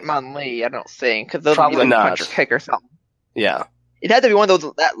Hitmonchan or Hitmonlee, I don't think, because those would be like punch or kick or something. Yeah, it had to be one of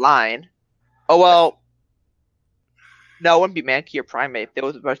those that line. Oh well, no, it wouldn't be Mankey or Primeape. It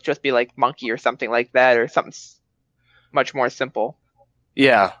would just be like Monkey or something like that, or something much more simple.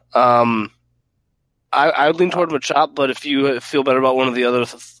 Yeah, I would lean toward Machop, but if you feel better about one of the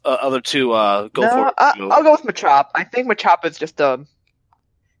other two, go for it. I'll go with Machop. I think Machop is just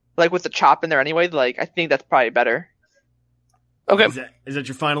like with the chop in there anyway, like I think that's probably better. Okay. Is that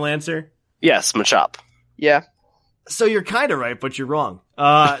your final answer? Yes, Machop. Yeah. So you're kind of right, but you're wrong.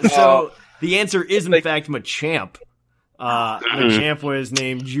 So the answer is in fact Machamp. Machamp was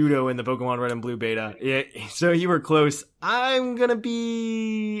named Judo in the Pokemon Red and Blue beta. Yeah, so you were close. I'm gonna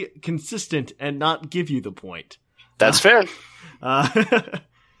be consistent and not give you the point. That's fair.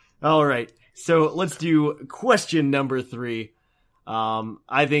 All right. So let's do question number 3.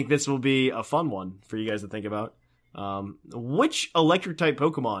 I think this will be a fun one for you guys to think about. Which electric type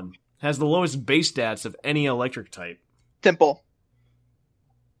Pokemon has the lowest base stats of any electric type? Simple.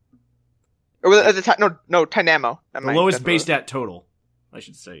 Or Tynamo. The lowest base stat total, I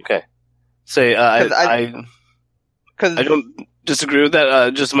should say. Okay. Say, I don't disagree with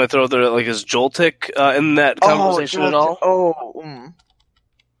that. Just my throw there, like, is Joltik in that conversation at all?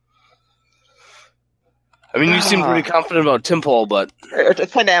 I mean, you seem pretty confident about Tympole, but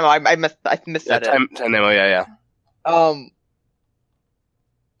it's Tynamo. I missed that. Tynamo, yeah.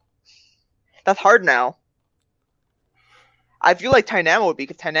 That's hard now. I feel like Tynamo would be,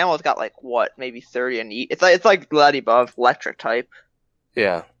 because Tynamo's got like what, maybe 30 and it's like Ladybug, electric type.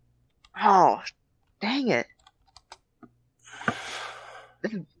 Yeah. Oh, dang it! I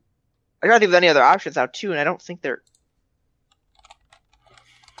gotta think of any other options now too, and I don't think they're.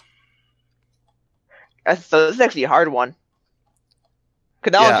 So this is actually a hard one.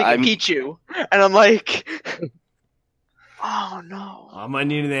 Cause now I'm thinking Pichu, and I'm like, oh no. I might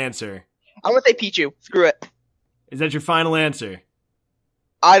need an answer. I'm gonna say Pichu. Screw it. Is that your final answer?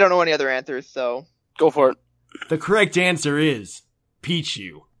 I don't know any other answers, so go for it. The correct answer is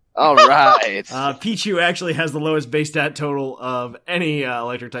Pichu. All right. Pichu actually has the lowest base stat total of any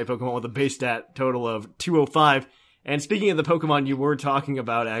electric type Pokemon, with a base stat total of 205. And speaking of the Pokemon you were talking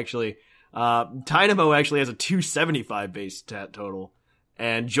about, actually, Tynamo actually has a 275 base stat total,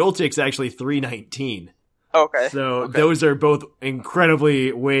 and Joltik's actually 319. Okay. So those are both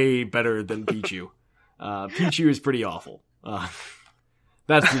incredibly way better than Pichu. Pichu is pretty awful.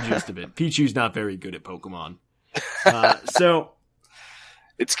 That's the gist of it. Pichu's not very good at Pokemon. So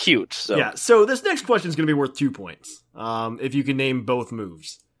it's cute. So yeah. So this next question is going to be worth 2 points. If you can name both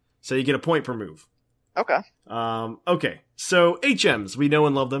moves, so you get a point per move. Okay. Okay. So HMs, we know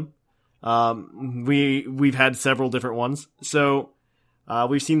and love them. We've had several different ones. So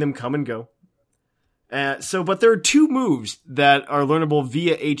we've seen them come and go. But there are 2 moves that are learnable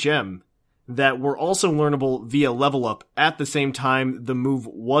via HM that were also learnable via level up at the same time the move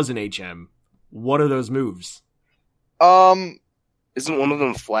was an HM. What are those moves? Isn't one of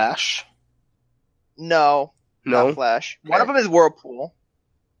them Flash? No, No. not Flash. One Okay. of them is Whirlpool.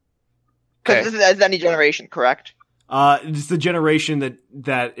 Because Okay. this is any generation, correct? It's the generation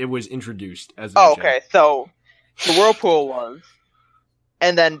that it was introduced as. Oh, okay. So the Whirlpool was,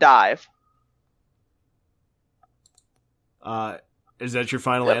 and then Dive. Is that your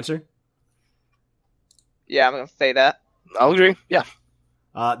final Yep. answer? Yeah, I'm gonna say that. I'll agree. Yeah.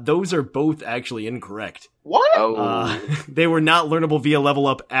 Those are both actually incorrect. What? Oh. They were not learnable via level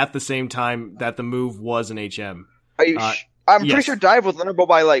up at the same time that the move was an HM. Are you? I'm yes. pretty sure Dive was learnable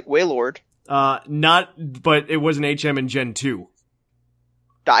by like Wailord. But it was an HM in Gen 2.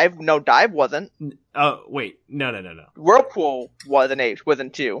 Dive? No, Dive wasn't. Wait. No. Whirlpool was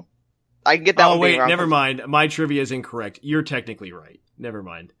in 2. I can get that Oh, one being wait, wrong. never mind. My trivia is incorrect. You're technically right. Never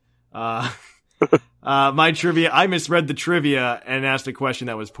mind. My trivia, I misread the trivia and asked a question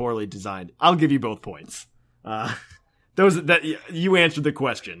that was poorly designed. I'll give you both points. You answered the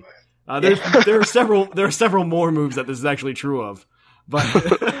question. There are several more moves that this is actually true of. But,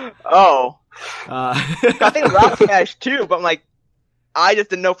 Oh. I think Rock nope. Smash too, but I'm like, I just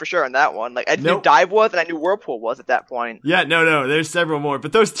didn't know for sure on that one. Like, I knew Nope. Dive was, and I knew Whirlpool was at that point. Yeah, no, there's several more,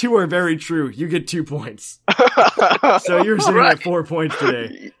 but those two are very true. You get 2 points. So you're sitting at 4 points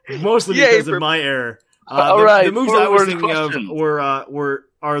today. Mostly Yay because for- of my error. All right, the moves I was 4-word thinking question. of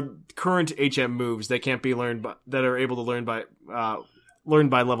are current HM moves that can't be learned that are able to learn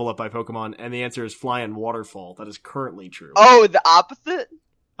by level up by Pokemon, and the answer is Fly and Waterfall. That is currently true. Oh, the opposite?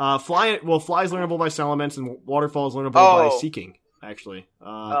 Fly is learnable by Salamence, and Waterfall is learnable by Seeking. Actually,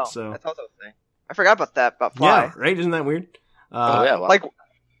 so that's also a thing. I forgot about that. About Fly. yeah, right? Isn't that weird? Oh, yeah. Wow. Like,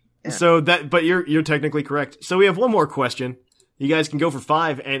 Yeah. So but you're technically correct. So we have one more question. You guys can go for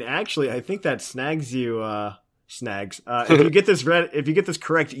 5, and actually, I think that snags you. If you get this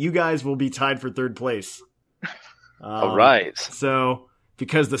correct, you guys will be tied for 3rd place. All right. So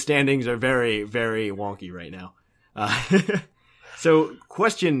because the standings are very, very wonky right now. So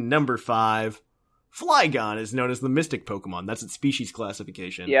question number 5. Flygon is known as the Mystic Pokemon. That's its species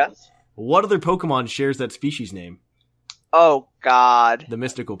classification. yes. What other Pokemon shares that species name? Oh, God. The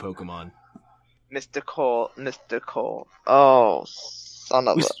mystical Pokemon. Mystical. Oh, son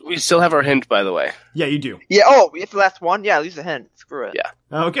of a... We still have our hint, by the way. Yeah, you do. Yeah, oh, it's the last one? Yeah, leave a hint. Screw it. Yeah.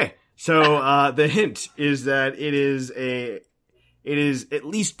 Okay. So the hint is that it is at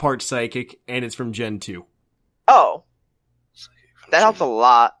least part psychic, and it's from Gen 2. Oh. That helps a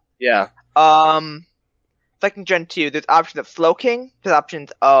lot. Yeah. Second Gen 2, there's options of Slowking, there's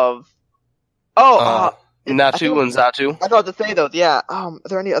options of... I Natu and Zatu. was about to say those, yeah. Are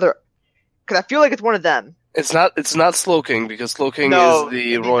there any other... Because I feel like it's one of them. It's not Slowking, because Slowking No, is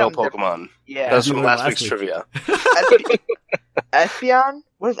the it royal becomes Pokemon. Yeah. That's You from learned last last week's week. trivia. Espeon?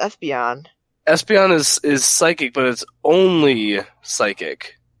 What is Espeon? Espeon is psychic, but it's only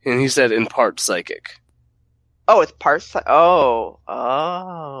psychic. And he said in part psychic. Oh, it's part... Oh.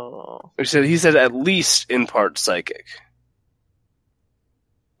 He said at least in part psychic.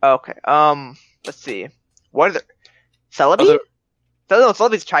 Okay, let's see. What are the... Celebi? Other- No,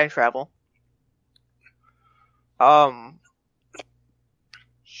 Celebi's time travel.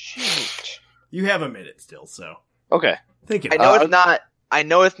 Shoot. You have a minute still, so Okay. think it. I know Uh, I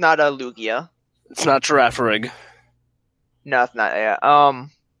know it's not a Lugia. It's not Girafarig. No, it's not. Yeah.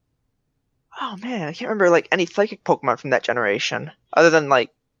 Oh man, I can't remember like any psychic Pokemon from that generation, other than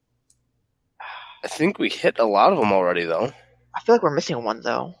like I think we hit a lot of them already, though. I feel like we're missing one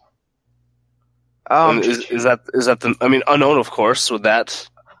though. And is that the? I mean, Unknown, of course. With that,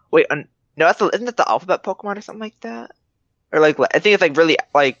 Wait, no, isn't that the alphabet Pokemon or something like that? Or like I think it's like really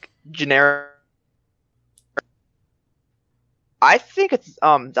like generic. I think it's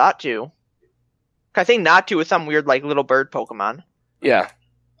Zatu. I think Natu is some weird like little bird Pokemon. yeah,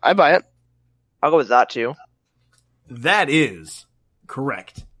 I buy it. I'll go with Zatu. That is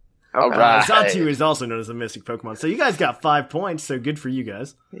correct. All Okay. right. Zatu is also known as a mystic Pokemon. So you guys got 5 points, so good for you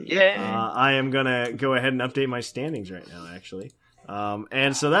guys. Yeah. I am going to go ahead and update my standings right now, actually.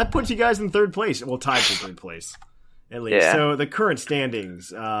 And so that puts you guys in 3rd place. Well, tied for 3rd place, at least. Yeah. So the current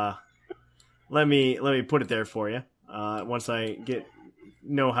standings, let me put it there for you. Once I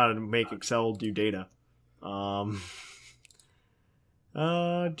know how to make Excel do data.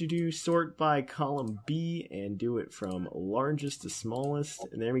 Sort by column B and do it from largest to smallest.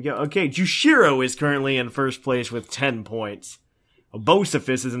 And there we go. Okay, Jushiro is currently in 1st place with 10 points.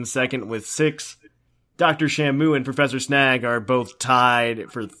 Bocephus is in 2nd with 6. Dr. Shamu and Professor Snag are both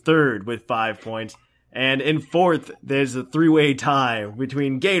tied for 3rd with 5 points. And in 4th, there's a 3-way tie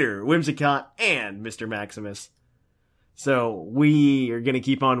between Gator, Whimsicott, and Mr. Maximus. So we are going to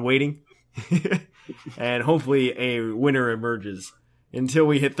keep on waiting. And hopefully a winner emerges. until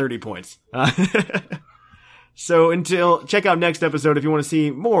we hit 30 points. So check out next episode if you want to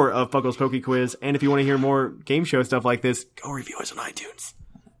see more of Puckle's Poke Quiz, and if you want to hear more game show stuff like this, go review us on iTunes.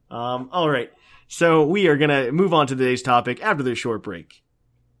 Alright, so we are gonna move on to today's topic after this short break.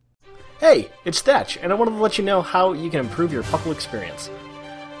 Hey, it's Thatch, and I wanted to let you know how you can improve your Puckle experience.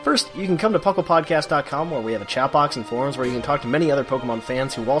 First, you can come to PucklePodcast.com, where we have a chat box and forums where you can talk to many other Pokemon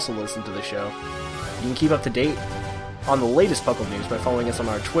fans who also listen to the show. You can keep up to date on the latest Puckle news by following us on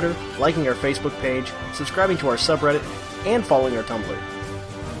our Twitter, liking our Facebook page, subscribing to our subreddit, and following our Tumblr.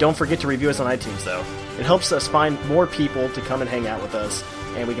 Don't forget to review us on iTunes, though. It helps us find more people to come and hang out with us,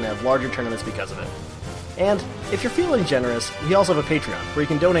 and we can have larger tournaments because of it. And if you're feeling generous, we also have a Patreon, where you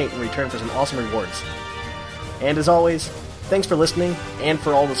can donate in return for some awesome rewards. And as always, thanks for listening, and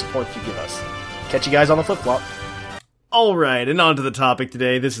for all the support you give us. Catch you guys on the flip-flop. Alright, and on to the topic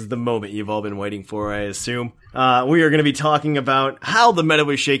today. This is the moment you've all been waiting for, I assume. We are going to be talking about how the meta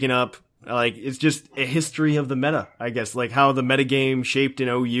was shaken up. Like, it's just a history of the meta, I guess. Like, how the metagame shaped in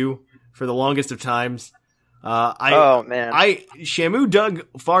OU for the longest of times. Shamu dug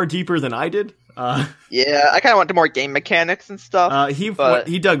far deeper than I did. Yeah, I kind of went to more game mechanics and stuff. He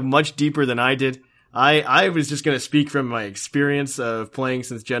dug much deeper than I did. I was just going to speak from my experience of playing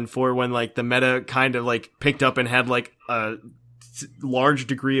since Gen 4 when, like, the meta kind of, like, picked up and had, like, a large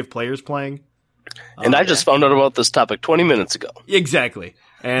degree of players playing. And I just found out about this topic 20 minutes ago. Exactly.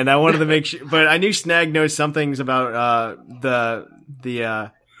 And I wanted to make sure, but I knew Snag knows some things about,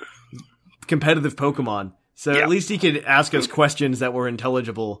 the competitive Pokemon. So at least he could ask us questions that were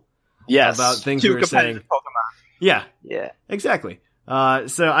intelligible. Yes. About things we were saying. Pokemon. Yeah. Yeah. Exactly.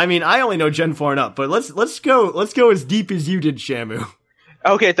 So I mean, I only know Gen 4 and up, but let's go as deep as you did, Shamu.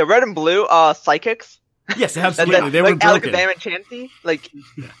 Okay, so red and blue, psychics. Yes, absolutely. They were broken. Alakazam and Chansey, like,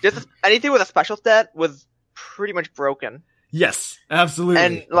 just anything with a special stat was pretty much broken. Yes,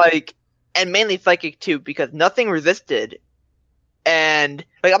 absolutely. And mainly psychic too, because nothing resisted. And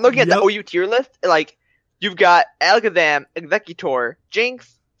like, I'm looking at the OU tier list, like, you've got Alakazam, Executor,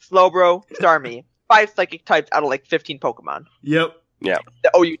 Jinx, Slowbro, Starmie. 5 psychic types out of like 15 Pokemon. Yep. Yeah.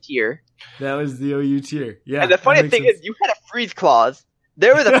 The OU tier. That was the OU tier. Yeah. And the funny thing is, you had a Freeze Clause.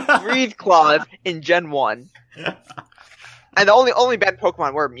 There was a Freeze Clause in Gen 1. And the only bad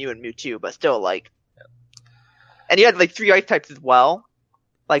Pokemon were Mew and Mewtwo, but still, like... And you had like 3 ice types as well.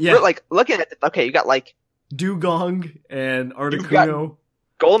 Like, we're like, looking at this, okay, you got like... Dugong and Articuno.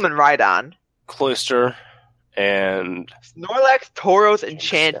 Golem and Rhydon. Cloyster. And Snorlax, Tauros, and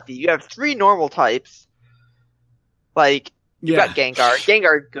Chansey. You have 3 normal types. Like, you got Gengar.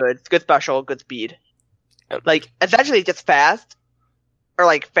 Gengar, good. It's good special, good speed. Like, essentially just fast, or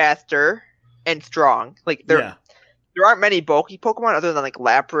like faster, and strong. Like, there aren't many bulky Pokemon other than like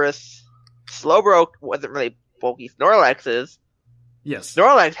Lapras. Slowbro wasn't really bulky. Snorlax is. Yes.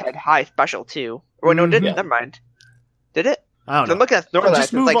 Snorlax had high special too. Or no, it didn't. Never mind. Did it? I don't know. I'm looking at Snorlax.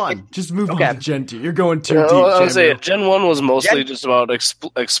 Just move on. Just move on to Gen 2. You're going too deep. I would say Gen 1 was mostly just about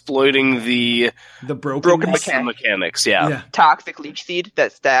exploiting the broken mechanics. Yeah. Toxic Leech Seed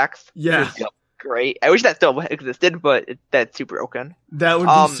that stacks. Yeah. Great. I wish that still existed, but that's too broken. That would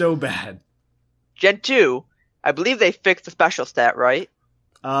be so bad. Gen 2, I believe they fixed the special stat, right?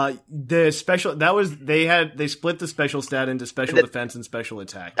 The special they split the special stat into special defense and special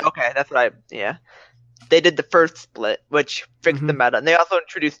attack. Okay, that's right. Yeah. They did the first split, which fixed the meta. And they also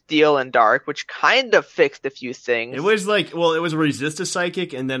introduced Steel and Dark, which kind of fixed a few things. It was like, well, it was a resist to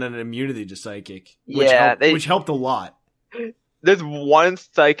Psychic and then an immunity to Psychic. Which helped a lot. There's one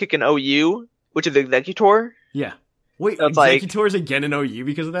Psychic in OU, which is Executor. Yeah. Wait, so Executor's again in OU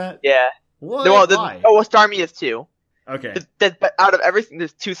because of that? Yeah. What? Why? Starmie is too. Okay. But out of everything,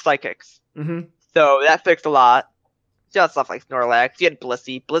 there's 2 Psychics. Mm-hmm. So that fixed a lot. Just stuff like Snorlax. You had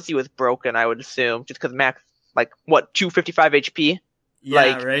Blissey. Blissey was broken, I would assume, just because max, 255 HP?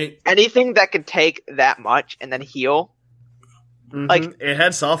 Yeah, right. Anything that could take that much and then heal. Mm-hmm. It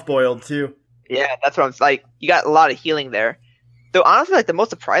had Soft Boiled, too. Yeah, that's what I'm like. You got a lot of healing there. Though, honestly, the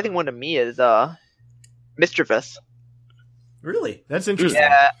most surprising one to me is, Mischievous. Really? That's interesting.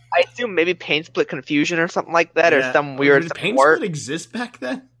 Yeah, I assume maybe Pain Split Confusion or something like that, or some weird support. Did Pain Split exist back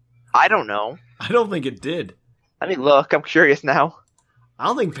then? I don't know. I don't think it did. Let me look. I'm curious now. I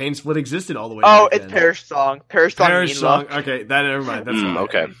don't think Pain Split existed all the way back then. It's Perish Song. Perish Song. Okay, never mind. That's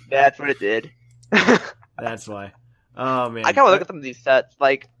okay. That's what it did. That's why. Oh, man. I kind of look at some of these sets.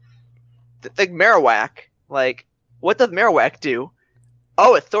 Like Marowak. Like, what does Marowak do?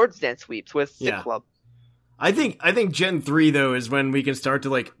 Oh, it's Swords Dance Sweeps with Sick Club. I think Gen 3, though, is when we can start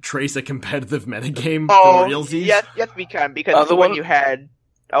to, trace a competitive metagame for realsies. Yes, we can, because when you had...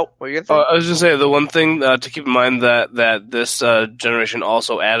 Oh, what were you gonna say? I was just saying the one thing to keep in mind that this generation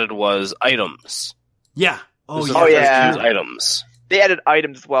also added was items. Yeah. This is Oh, the Oh, first yeah. to use items. They added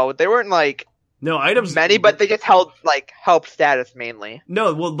items as well. They weren't like No, items. many, but they just help status mainly.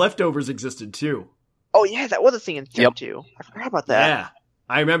 No, well, leftovers existed too. Oh yeah, that was a thing in Gen Yep. 2. I forgot about that. Yeah.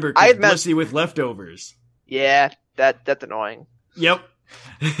 I remember I had met- Blissey with leftovers. Yeah, that's annoying. Yep.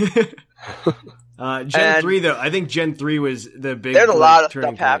 Gen And- 3, though, I think Gen 3 was the big. There's a lot of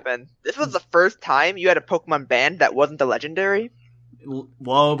turning stuff happen. This was the first time you had a Pokemon band that wasn't the legendary,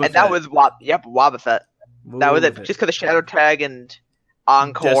 Wobbuffet. and that was Wobbuffet. That was it. Just because of Shadow Tag and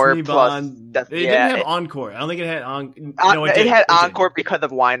Encore Destiny plus. Bond. It It didn't have Encore. I don't think it had no, it did. had did. Encore because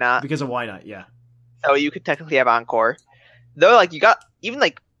of Why Not. because of Why Not. Yeah, So you could technically have Encore. Though, like, you got even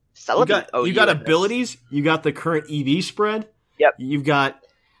like you Celebi. got abilities. You got the current EV spread. Yep. You've got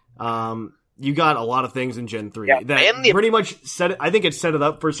you got a lot of things in Gen 3 Yeah, that mainly- pretty much set it. I think it set it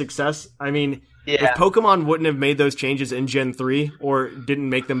up for success. I mean, Yeah. if Pokemon wouldn't have made those changes in Gen 3 or didn't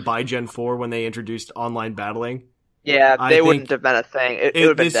make them by Gen 4 when they introduced online battling, Yeah, I they think wouldn't have been a thing. It would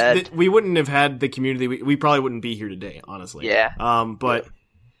have been dead. we wouldn't have had the community. We probably wouldn't be here today, honestly. Yeah. But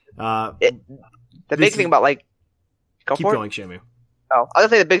The this big thing is- about like, go keep for going, it. Shamu. Oh, I was gonna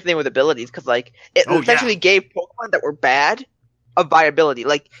say the big thing with abilities because like it Oh, essentially gave Pokemon that were bad a viability.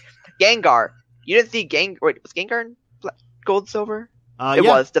 Like Gengar, you didn't see Wait, was Gengar in Gold, Silver? It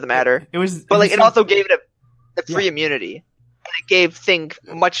Yeah, was. Doesn't matter. It was, But like, it was- also gave it a free immunity, and it gave things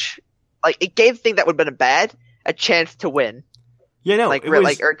it gave things that would have been bad a chance to win. yeah, no, like, it or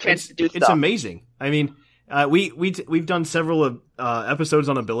was, a chance to do It's stuff. amazing. I mean, we've done several episodes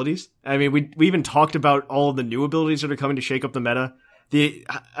on abilities. I mean, we even talked about all of the new abilities that are coming to shake up the meta.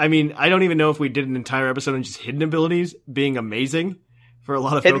 I mean, I don't even know if we did an entire episode on just hidden abilities being amazing for a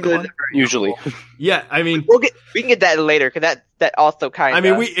lot of Hidden Pokemon. abilities are very Usually. helpful. Yeah, I mean, We can get that later because that also kind of.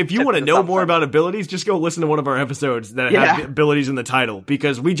 I mean, if you want to know more about abilities, just go listen to one of our episodes that have Yeah. abilities in the title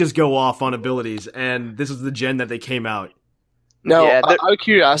because we just go off on abilities, and this is the gen that they came out. Now, Yeah, out of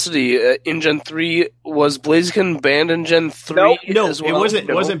curiosity, in Gen 3, was Blaziken banned in Gen 3 No, as well? it wasn't.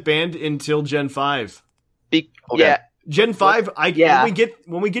 No. It wasn't banned until Gen 5. Okay. Yeah, Gen 5. Yeah.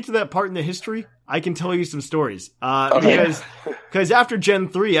 When we get to that part in the history, I can tell you some stories. Okay. Because after Gen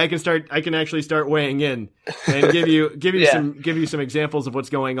 3, I can actually start weighing in and give you Yeah. some examples of what's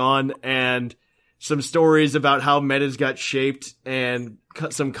going on and some stories about how metas got shaped and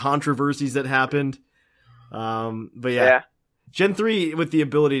some controversies that happened. But yeah. Gen 3 with the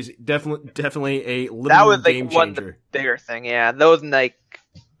abilities definitely a that literal was like game one of changer. the bigger thing. Yeah, those and like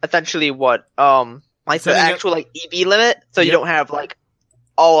essentially what like the Setting up- actual like EV limit, so you Yep. don't have like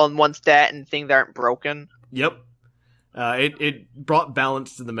all on one stat and things that aren't broken. Yep. It brought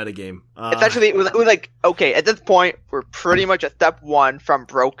balance to the metagame. Essentially, it was like, okay, at this point, we're pretty much at step 1 from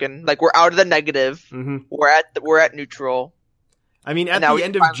broken. Like, we're out of the negative. mhm. We're at neutral. I mean, at And now the we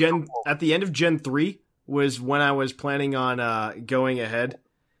end of finally Gen 3 was when I was planning on going ahead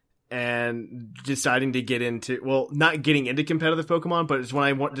and deciding to get into, well, not getting into competitive Pokemon, but it's when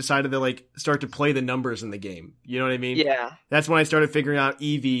I decided to like start to play the numbers in the game. You know what I mean? Yeah. That's when I started figuring out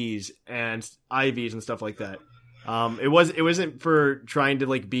EVs and IVs and stuff like that. It wasn't for trying to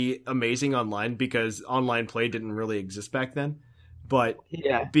like be amazing online because online play didn't really exist back then, but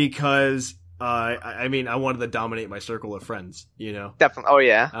Yeah. because I mean I wanted to dominate my circle of friends. You know. Definitely. Oh,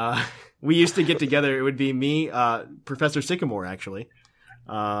 yeah. We used to get together. It would be me, Professor Sycamore, actually.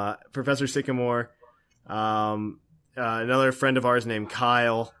 Professor Sycamore, another friend of ours named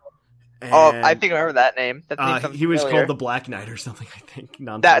Kyle. And, I think I remember that name. That name sounds he was familiar. called the Black Knight or something, I think.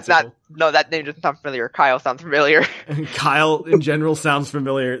 That's not. Nonsensical. No, that name doesn't sound familiar. Kyle sounds familiar. Kyle in general sounds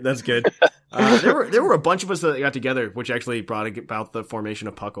familiar. That's good. There were a bunch of us that got together, which actually brought about the formation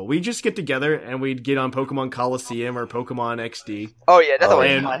of Puckle. We just get together and we'd get on Pokemon Coliseum or Pokemon XD. Oh, yeah. That's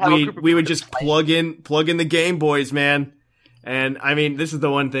always And fun. Have a group of we would people just to play. plug in the Game Boys, man. And I mean, this is the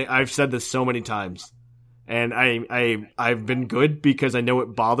one thing I've said this so many times, and I've been good because I know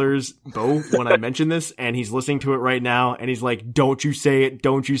it bothers Bo when I mention this, and he's listening to it right now, and he's like, "Don't you say it?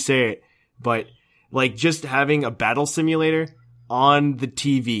 Don't you say it?" But like, just having a battle simulator on the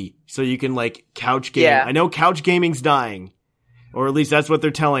TV so you can like couch game. Yeah. I know couch gaming's dying, or at least that's what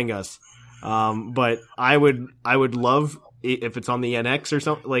they're telling us. But I would love if it's on the NX or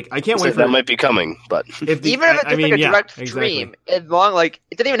something. Like, I can't wait for that might be coming, but if the, Even if it's just like a direct exactly. stream, as long like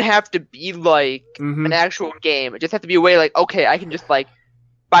it doesn't even have to be like Mhm. an actual game. It just has to be a way like, okay, I can just like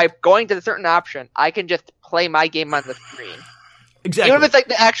by going to a certain option, I can just play my game on the screen. Exactly. Even if it's like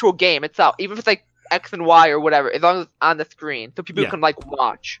the actual game itself, even if it's like X and Y or whatever, as long as it's on the screen, so people Yeah. can like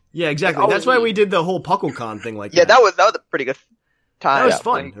watch. Yeah, exactly. Like, That's why always- we did the whole PuckleCon thing like Yeah, that. that was a pretty good. time. That was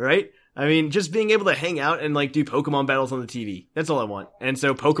fun, right? I mean, just being able to hang out and like do Pokemon battles on the TV. That's all I want. And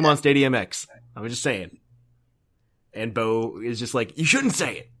so Pokemon Stadium X. I was just saying. And Bo is just like, you shouldn't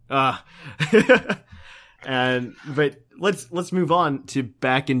say it. But let's move on to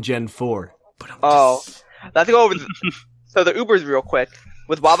back in Gen 4. Let's go over so the Ubers real quick.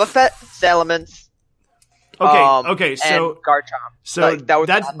 With Wobbuffet, Salamence, Okay, so and Garchomp. So like,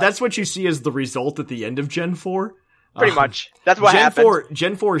 that's what you see as the result at the end of Gen 4. Pretty much. That's what happened.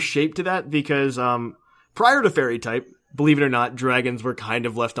 Gen 4 shaped to that because prior to Fairy type, believe it or not, dragons were kind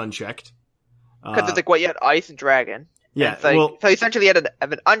of left unchecked. Because it's like what you had Ice and Dragon. Yeah, like, so essentially you had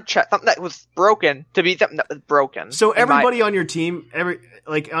an unchecked, something that was broken to be something that was broken. So everybody on your team,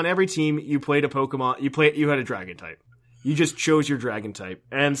 on every team, you played a Pokemon. You had a Dragon type. You just chose your Dragon type,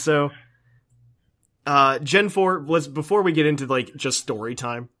 and so Gen 4 was before we get into like just story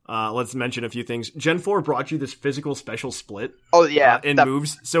time. Let's mention a few things. Gen 4 brought you this physical special split. Oh yeah, in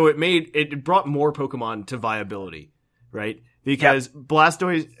moves, so it brought more Pokemon to viability, right? Because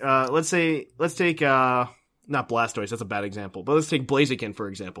Blastoise, let's take not Blastoise, that's a bad example, but let's take Blaziken for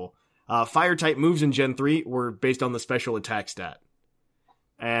example. Fire type moves in Gen 3 were based on the special attack stat.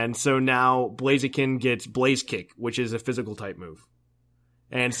 And so now Blaziken gets Blaze Kick, which is a physical type move.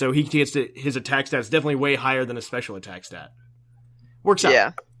 And so he gets his attack stat is definitely way higher than a special attack stat. Works out.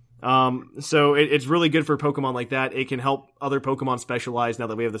 Yeah. So it's really good for Pokemon like that. It can help other Pokemon specialize now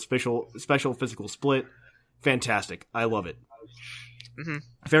that we have the special physical split. Fantastic. I love it. Mm-hmm.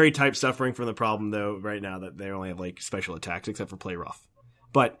 Fairy type suffering from the problem though right now that they only have like special attacks except for Play Rough.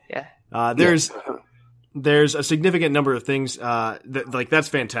 But there's a significant number of things that's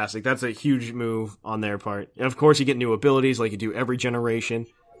fantastic. That's a huge move on their part. And of course you get new abilities like you do every generation,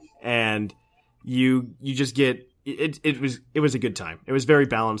 and you just get it was a good time. It was very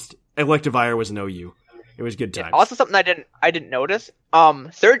balanced. Electivire was an OU. It was good time. Yeah, also something I didn't notice.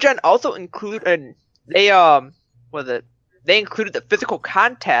 Third gen also included they included the physical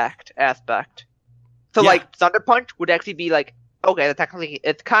contact aspect. So like Thunder Punch would actually be like, okay, technically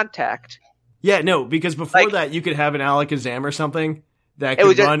it's contact. Yeah, no, because before that you could have an Alakazam or something that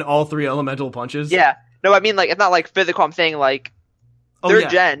could run all three elemental punches. Yeah. No, I mean like it's not like physical, I'm saying like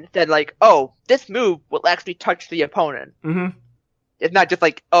third gen said like, oh, this move will actually touch the opponent. Mm-hmm. It's not just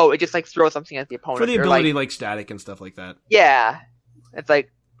like, oh, it just like throws something at the opponent. For the ability like static and stuff like that. Yeah. It's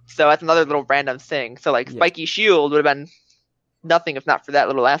like, so that's another little random thing. So like Spiky Shield would have been nothing if not for that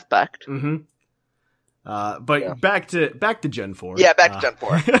little aspect. Mm-hmm. Back to Gen 4. Yeah, back to Gen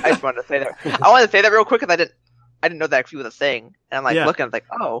 4. I just wanted to say that. I wanted to say that real quick because I didn't know that actually was a thing. And I'm like looking, I'm like,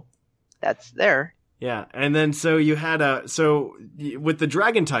 oh, that's there. Yeah, and then so you had with the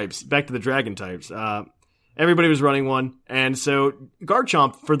Dragon types, back to the Dragon types, everybody was running one, and so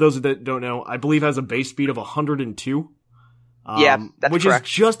Garchomp, for those that don't know, I believe has a base speed of 102. That's which correct.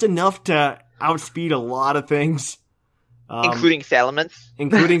 is just enough to outspeed a lot of things. Including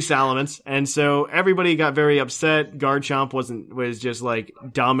Salamence. And so everybody got very upset. Garchomp was just like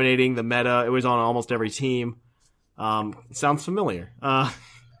dominating the meta. It was on almost every team. Sounds familiar.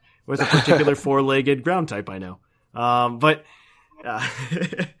 With a particular four-legged ground type I know.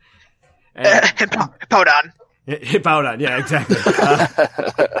 Hippowdon. Hippowdon, yeah, exactly.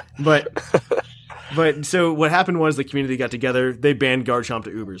 But so what happened was the community got together, they banned Garchomp to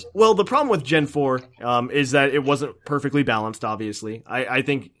Ubers. Well, the problem with Gen 4 is that it wasn't perfectly balanced, obviously. I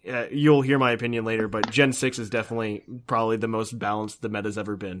think you'll hear my opinion later, but Gen 6 is definitely probably the most balanced the meta's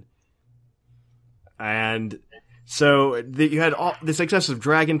ever been. And so you had all this excess of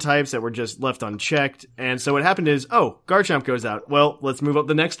dragon types that were just left unchecked, and so what happened is, Garchomp goes out. Well, let's move up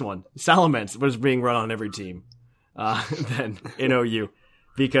the next one. Salamence was being run on every team then in OU.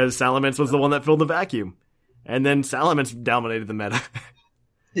 Because Salamence was the one that filled the vacuum. And then Salamence dominated the meta.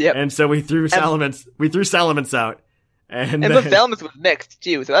 Yep. And so we threw Salamence out. And the Salamence was mixed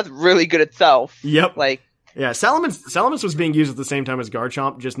too, so that's really good itself. Yep. Yeah, Salamence was being used at the same time as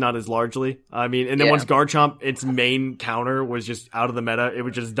Garchomp, just not as largely. I mean, and then once Garchomp, its main counter was just out of the meta, it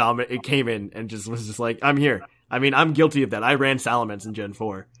would just dominate. It came in and just was just like, I'm here. I mean, I'm guilty of that. I ran Salamence in Gen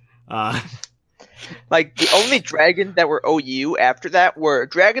 4. The only dragons that were OU after that were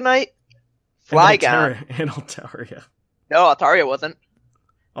Dragonite, Flygon, and Altaria. No, Altaria wasn't.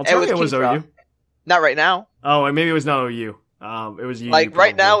 Altaria was OU. Not right now. Oh, and maybe it was not OU. It was UU.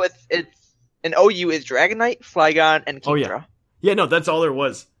 Right now, it's an OU is Dragonite, Flygon, and Kingdra. Oh yeah. Yeah, no, that's all there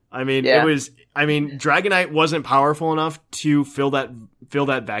was. I mean, Dragonite wasn't powerful enough to fill that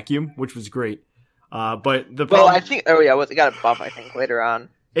vacuum, which was great. But the problem, I think it got a buff. I think later on.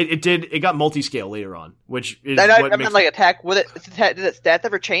 It did. It got multi-scale later on, which is attack with it. Did its stats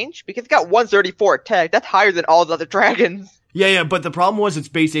ever change? Because it got 134 attack. That's higher than all the other dragons. Yeah, but the problem was its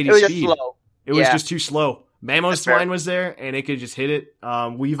base 80 It was just speed. slow. It was Yeah. just too slow. Mammoth fair. Swine was there, and it could just hit it.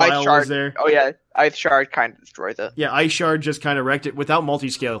 Ice Weavile Shard. was there. Oh yeah, Ice Shard kind of destroys it. Yeah, Ice Shard just kind of wrecked it. Without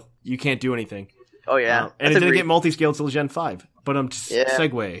multi-scale, you can't do anything. Oh yeah, And it That's didn't agreed. get multi-scale till Gen 5. But Yeah.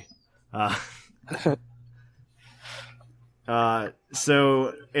 segue.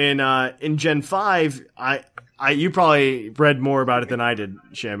 So in Gen 5, you probably read more about it than I did,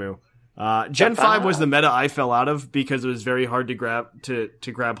 Shamu. Gen 5 was the meta I fell out of because it was very hard to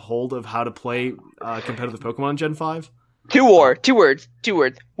grab hold of how to play competitive Pokemon in Gen 5. Two words.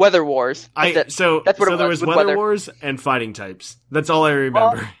 Weather Wars. That's it. So That's what it there was was with Weather weather. Wars and Fighting types. That's all I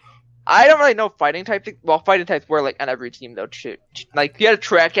remember. I don't really know fighting types. Well, fighting types were like on every team though. Like you had a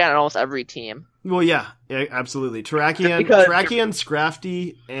Terrakion on almost every team. Well, yeah, absolutely. Terrakion, because-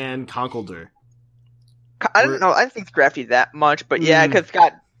 Scrafty, and Conkeldurr. I don't know. I don't think Scrafty that much, but yeah, because it's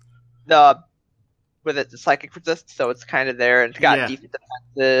got the psychic resist, so it's kind of there, and it's got Yeah. decent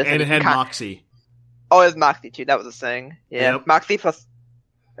defenses. And it had kind- Moxie. Oh, it was Moxie too. That was a thing. Yeah, Yep. Moxie plus.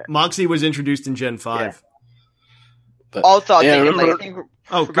 Moxie was introduced in Gen 5. But, Also, I yeah, think, remember- I think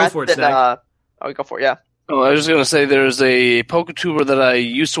Oh, go for it, that, Stag. go for it. Yeah. Oh, I was just gonna say there's a PokeTuber that I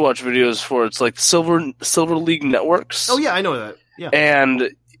used to watch videos for. It's like Silver League Networks. Oh, yeah, I know that. Yeah. And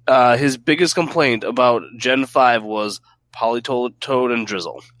his biggest complaint about Gen 5 was Politoed and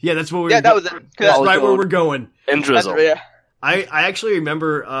Drizzle. Yeah, that's what we Yeah, were that was it. 'Cause That's Polytoad. right where we're going. And that's- Drizzle. yeah. I actually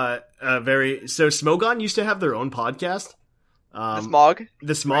remember so Smogon used to have their own podcast. The Smog.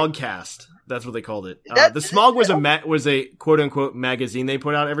 The Smogcast. That's what they called it. That- The Smog was a quote unquote magazine they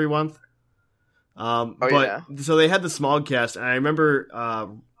put out every month. So they had the Smogcast, and I remember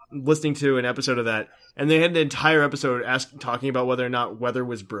listening to an episode of that, and they had an entire episode talking about whether or not weather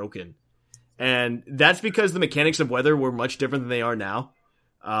was broken, and that's because the mechanics of weather were much different than they are now,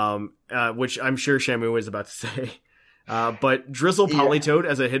 which I'm sure Shamu is about to say. But Drizzle Politoed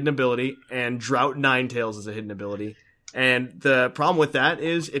as a hidden ability, and Drought Ninetales as a hidden ability. And the problem with that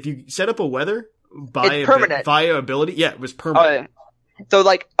is if you set up a weather It's permanent. via ability, it was permanent. Oh, yeah. So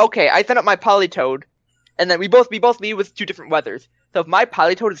like, okay, I set up my Politoed, and then we both lead with two different weathers. So if my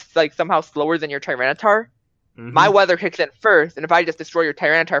Politoed is like somehow slower than your Tyranitar, Mhm. my weather kicks in first, and if I just destroy your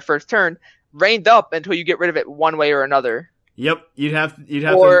Tyranitar first turn, rained up until you get rid of it one way or another. Yep, you'd have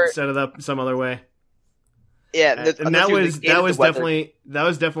Or- to set it up some other way. Yeah, And that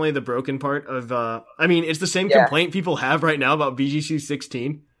was definitely the broken part of. I mean, it's the same Yeah. complaint people have right now about BGC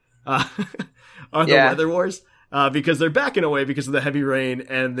 16, are the Yeah. weather wars, because they're backing away because of the heavy rain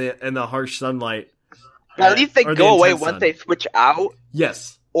and the harsh sunlight. At least they or the go away intense once sun. they switch out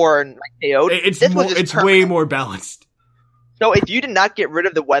Yes, or like KO'd. it's This more, was just it's permanent. way more balanced. So if you did not get rid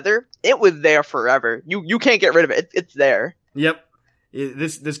of the weather, it was there forever. You can't get rid of it. It's there. Yep,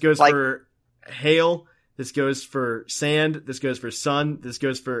 this goes Like- for hail. This goes for sand. This goes for sun. This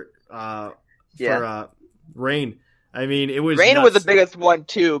goes for rain. I mean, it was Rain nuts. was the biggest one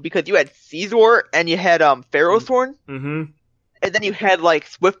too because you had Caesar and you had Ferrothorn, Mm-hmm. and then you had like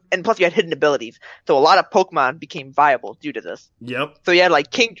Swift, and plus you had hidden abilities. So a lot of Pokemon became viable due to this. Yep. So you had like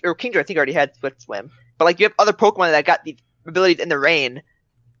Kingdra, I think already had Swift Swim, but like you have other Pokemon that got these abilities in the rain,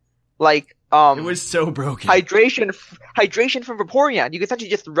 like It was so broken. hydration from Vaporeon. You could essentially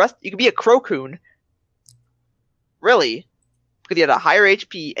just rest. You could be a Crocoon, really, because you had a higher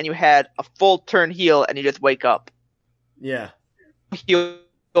HP and you had a full turn heal, and you just wake up, Yeah. heal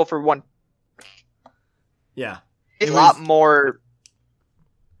for one. Yeah. It's It a lot was- more.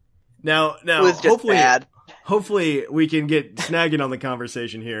 Now, It was just bad. hopefully we can get snagging on the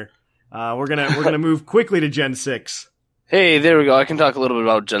conversation here. We're gonna move quickly to Gen 6. Hey, there we go. I can talk a little bit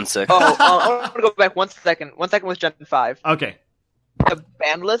about Gen 6. Oh, I want to go back 1 second. 1 second with Gen 5. Okay. The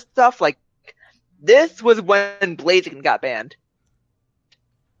ban list stuff, like, this was when Blaziken got banned.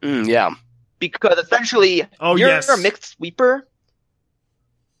 Yeah. Because essentially, Oh, you're yes. a mixed sweeper,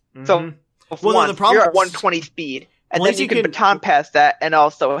 so Mhm. with Well, one, the problem- you're at 120 speed. And then you can Blaziken- baton pass that and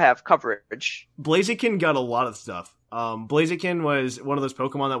also have coverage. Blaziken got a lot of stuff. Blaziken was one of those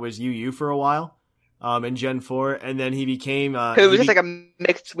Pokemon that was UU for a while, in Gen 4, and then he became. Because it was just like a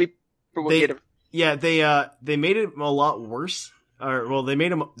mixed sweeper. They made it a lot worse. They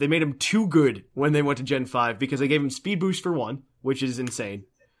made him too good when they went to Gen 5 because they gave him speed boost for 1, which is insane.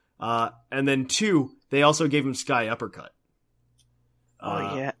 And then 2, they also gave him Sky Uppercut.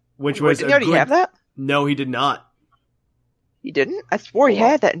 Which Wait, was didn't he already have that? No, he did not. He didn't? I swore he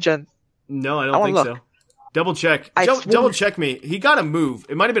had that in Gen. No, I I don't wanna think look. so. Double check. I swore- Double check me. He got a move.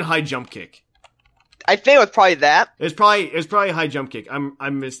 It might have been high jump kick. I think it was probably that. It was probably a high jump kick.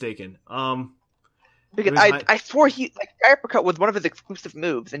 I'm mistaken. Because It was high- I swore Sky Uppercut was one of his exclusive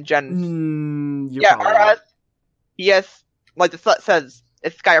moves in Gen. You're Yeah, probably right. he has like the threat says,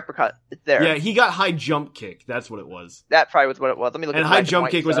 it's Sky Uppercut. It's there. Yeah, he got high jump kick. That's what it was. That probably was what it was. Let me look. And at high black jump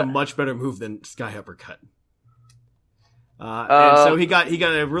white kick was a set. much better move than Sky Uppercut. And so he got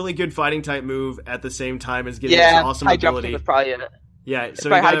a really good fighting type move at the same time as getting this awesome high jump ability. kick was probably it. Yeah, It's so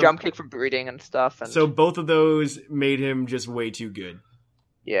probably he high got jump kick from breeding and stuff. And so both of those made him just way too good.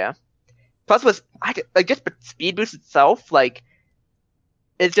 yeah. Plus, just speed boost itself, like,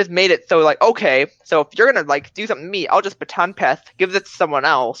 it just made it so, like, okay, so if you're gonna, like, do something to me, I'll just baton pass, give this to someone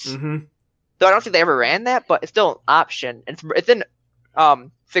else. Mm-hmm. So I don't think they ever ran that, but it's still an option. And it's in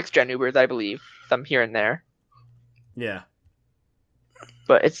 6th gen Ubers, I believe, some here and there. Yeah.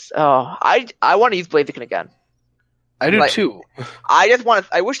 But it's I want to use Blaziken again. I do Like- too. I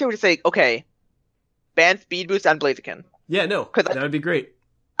wish they would just say, okay, ban speed boost on Blaziken. Yeah, no, 'Cause that would be great.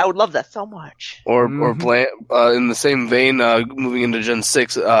 I would love that so much. Or Mhm. in the same vein, moving into Gen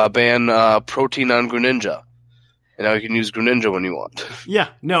 6, ban protein on Greninja. And now you can use Greninja when you want. Yeah,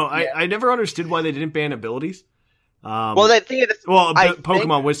 no, I never understood why they didn't ban abilities. Well, the thing is,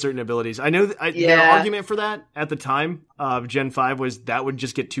 Pokemon with certain abilities. I know their Yeah. argument for that at the time of Gen 5 was that would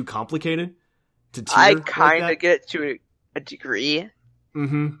just get too complicated to tier I like kind that. of get it to a degree.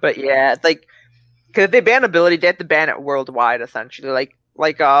 Mm-hmm. But yeah, it's like, because if they ban ability, they have to ban it worldwide, essentially. Like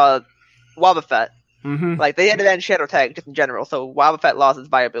Wobbuffet. Mm-hmm. Like, they had to ban Shadow Tag just in general, so Wobbuffet lost its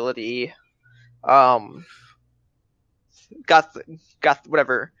viability.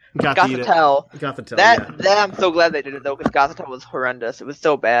 Whatever. Gothitelle. Gothitelle, That I'm so glad they did it, though, because Gothitelle was horrendous. It was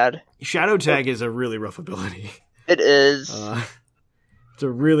so bad. Shadow Tag is a really rough ability. It is. It's a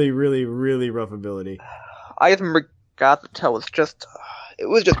really, really, really rough ability. I just remember Gothitelle was just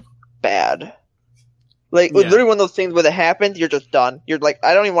bad. Like, it was Yeah. literally one of those things where it happens, you're just done. You're like,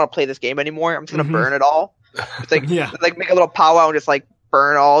 I don't even want to play this game anymore. I'm just gonna Mhm. burn it all. It's like, Yeah. like make a little powwow and just like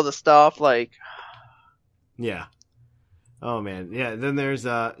burn all the stuff. Like, Yeah. Oh man, yeah. Then there's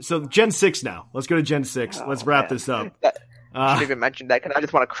so Gen 6 now. Let's go to Gen 6. Let's wrap this up. I should even mention that because I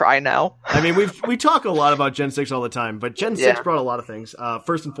just want to cry now. I mean, we talk a lot about Gen 6 all the time, but Gen 6 Yeah. brought a lot of things.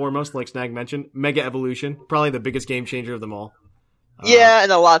 First and foremost, like Snag mentioned, Mega Evolution, probably the biggest game changer of them all. Yeah,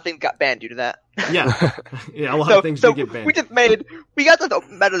 and a lot of things got banned due to that. Yeah, yeah. A lot of things did get banned. We got the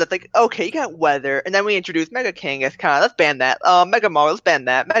meta that's like, okay, you got weather, and then we introduced Mega King as kind of, let's ban that. Mega Mario, let's ban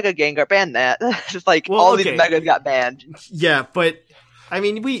that. Mega Gengar, ban that. Just like, Well, all okay. these Megas got banned. Yeah, but I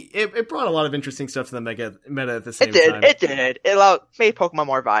mean, it brought a lot of interesting stuff to the meta at the same It did. time. It did. It made Pokemon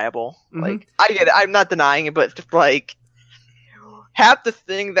more viable. Mhm. Like, I get it. I'm not denying it, but it's just like half the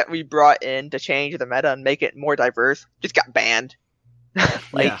thing that we brought in to change the meta and make it more diverse just got banned.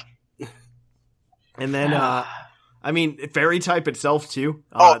 Like, yeah. And then, I mean, Fairy type itself too.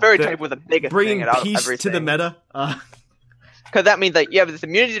 Fairy the- type was the biggest bringing thing out of peace everything. to the meta. Because that means that you have this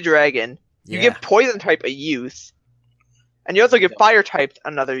immunity to dragon. You Yeah. give poison type a use, and you also give fire type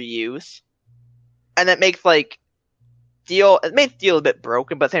another use, and it makes like Steel. It made Steel a bit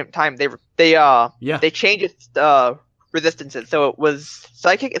broken, but at the same time they changed its resistances. So it was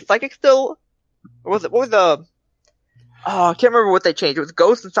Psychic. Is Psychic still? Or was it? What was the? Oh, I can't remember what they changed. It was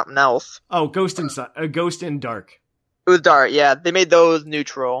Ghost and something else. Oh, Ghost and Dark. It was Dark. Yeah, they made those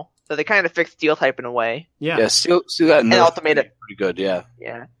neutral, so they kind of fixed Steel type in a way. Yeah, Yeah, still got And nerfed also made it. pretty good, yeah.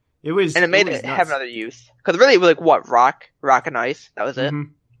 Yeah, it was, and it made was it nuts. have another use. Because really, it was like what rock and ice. That was it. Mhm.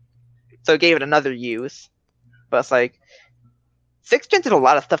 So it gave it another use. But it's like 6th Gen did a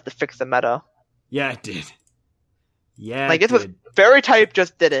lot of stuff to fix the meta. Yeah, it did. Yeah, Like, it this was did. Fairy type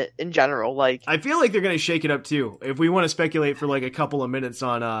just did it in general. Like, I feel like they're gonna shake it up too. If we want to speculate for like a couple of minutes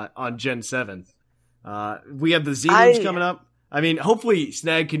on Gen 7, we have the Z moves coming up. I mean, hopefully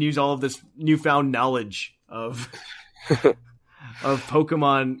Snag can use all of this newfound knowledge of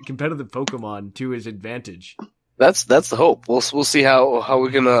Pokemon, competitive Pokemon, to his advantage. That's the hope. We'll see how we're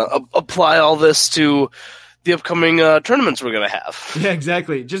gonna apply all this to the upcoming tournaments we're gonna have. Yeah,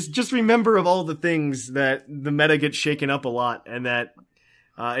 exactly. Just remember of all the things that the meta gets shaken up a lot, and that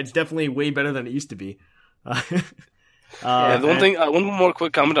it's definitely way better than it used to be. Yeah, the one more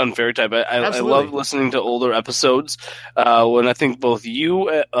quick comment on Fairy type. I love listening to older episodes when I think both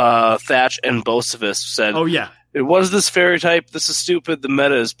you, Thatch, and Bocephus said, "Oh yeah, it was this Fairy type. This is stupid. The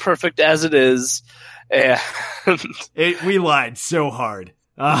meta is perfect as it is." And we lied so hard.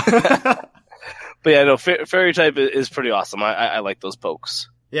 But yeah, no, Fairy type is pretty awesome. I like those pokes.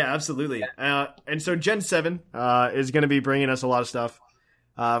 Yeah, absolutely. And so Gen 7 is going to be bringing us a lot of stuff.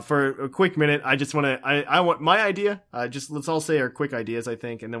 For a quick minute, I just want to, I want my idea. Just let's all say our quick ideas, I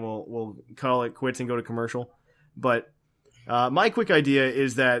think, and then we'll call it quits and go to commercial. But my quick idea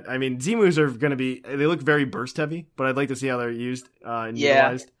is that, I mean, Z-moves are going to be, they look very burst heavy, but I'd like to see how they're used and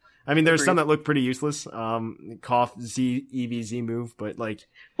utilized. I mean, there's Agreed. some that look pretty useless. Cough Z EVZ move, but like,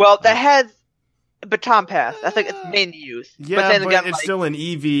 Well, that has baton pass. That's like its main use. yeah, then but again, it's like, still an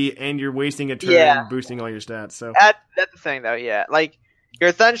EV, and you're wasting a turn Yeah. boosting all your stats. So that's the thing though. Yeah, like you're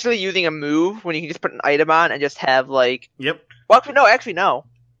essentially using a move when you can just put an item on and just have like. yep. Well, actually, no.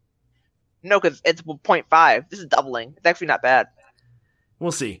 No, because it's 0.5. This is doubling. It's actually not bad.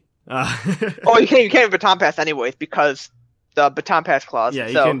 We'll see. Oh, you can't have baton pass anyways because the baton pass clause. Yeah,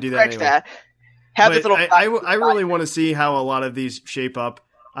 you so, can do that scratch anyway. that. Have But this little. I really want to see how a lot of these shape up.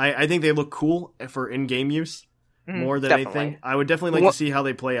 I think they look cool for in-game use more than definitely. anything. I would definitely like to see how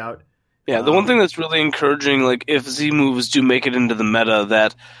they play out. Yeah, the one thing that's really encouraging, like if Z moves do make it into the meta,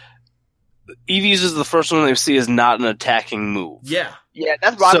 that EVs is the first one they see is not an attacking move. Yeah. Yeah,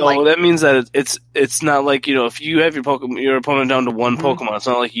 that's what So I'm like. that means that it's not like, you know, if you have your opponent down to one Pokemon, it's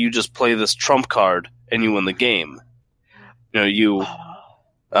not like you just play this trump card and you win the game. You know, you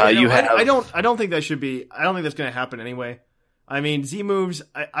have. I don't think that should be. I don't think that's going to happen anyway. I mean, Z moves.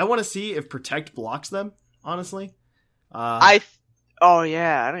 I want to see if Protect blocks them. Honestly, Oh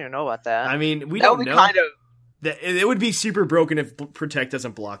yeah, I don't even know about that. I mean, we that don't would be know. kind of. It would be super broken if Protect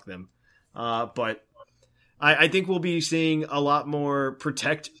doesn't block them. But I think we'll be seeing a lot more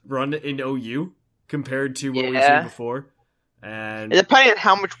Protect run in OU compared to what we've seen before. And Depending on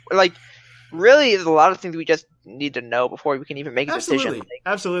how much, like, really, there's a lot of things we just need to know before we can even make a absolutely, decision. Like,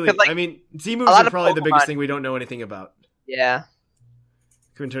 absolutely. 'cause, like, I mean, Z moves lot are of probably the biggest Pokemon- thing we don't know anything about yeah.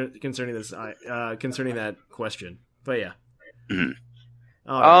 concerning this. Concerning that question. But yeah. Mhm.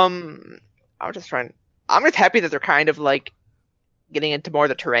 I'm just trying. I'm just happy that they're kind of like getting into more of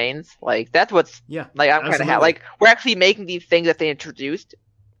the terrains. Like that's what's Yeah. like I'm kind of absolutely. like we're actually making these things that they introduced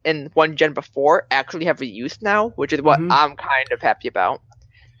in one gen before actually have a use now, which is what Mhm. I'm kind of happy about.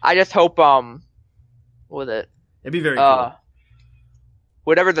 I just hope what was it? It'd be very cool.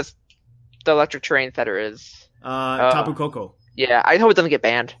 Whatever the electric terrain setter is. Tapu Koko. Yeah, I hope it doesn't get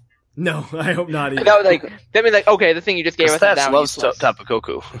banned. No, I hope not either. That was like that means like okay, the thing you just gave us is Stats now loves useless. Tapu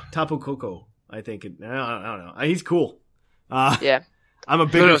Koko. Tapu Koko. I think. I don't know. He's cool. Yeah. I'm a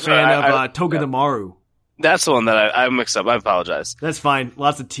bigger No, fan sorry, of Togedemaru. That's the one that I mixed up. I apologize. That's fine.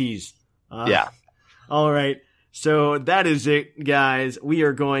 Lots of T's. Yeah. All right. So that is it, guys. We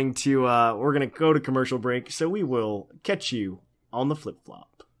are going to we're going to go to commercial break. So we will catch you on the flip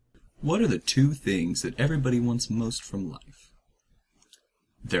flop. What are the two things that everybody wants most from life?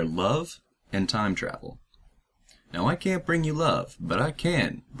 Their love and time travel. Now, I can't bring you love, but I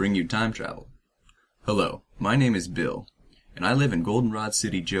can bring you time travel. Hello, my name is Bill, and I live in Goldenrod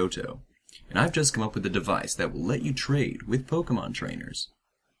City, Johto, and I've just come up with a device that will let you trade with Pokemon trainers.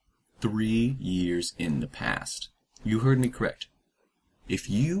 3 years in the past. You heard me correct. If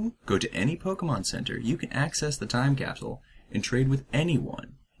you go to any Pokemon Center, you can access the time capsule and trade with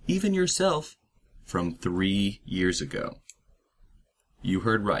anyone, even yourself, from 3 years ago. You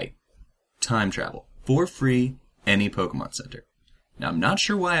heard right. Time travel. For free, any Pokemon Center. Now, I'm not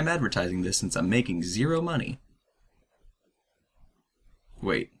sure why I'm advertising this since I'm making zero money.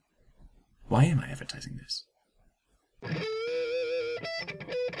 Wait. Why am I advertising this?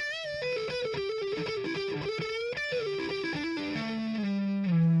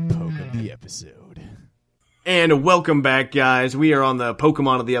 Poke of the episode. And welcome back, guys. We are on the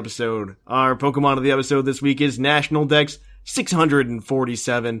Pokemon of the episode. Our Pokemon of the episode this week is National Dex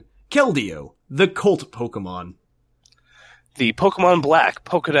 647, Keldeo, the Colt Pokemon. The Pokemon Black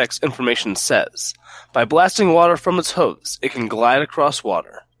Pokedex information says, by blasting water from its hooves, it can glide across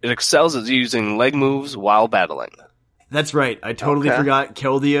water. It excels at using leg moves while battling. That's right. I totally Okay. forgot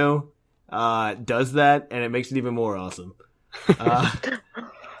Keldeo does that, and it makes it even more awesome.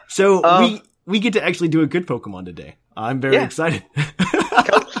 So we get to actually do a good Pokemon today. I'm very excited.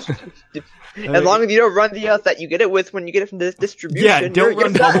 As long as you don't run the that you get it with when you get it from this distribution. Yeah, don't you're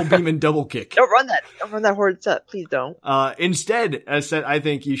run set. Double Beam and Double Kick. Don't run that. Don't run that horde set. Please don't. Instead, as said, I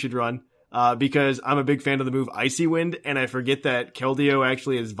think you should run because I'm a big fan of the move Icy Wind, and I forget that Keldeo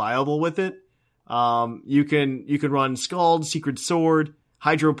actually is viable with it. You can run Scald, Secret Sword,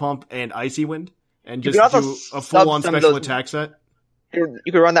 Hydro Pump, and Icy Wind, and You just can also do a full-on sub some of special those- attack set. You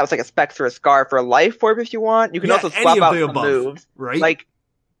can run that with like a Specs or a Scarf or a Life Orb if you want. You can Yeah, also any swap of out the some above, moves. right? Like,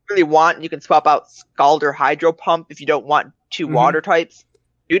 really want, you can swap out Scald or Hydro Pump if you don't want 2 water types.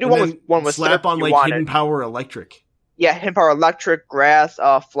 You can do Mm-hmm. And one with slap Surf if on you like wanted. Hidden Power Electric. Yeah, Hidden Power Electric, Grass,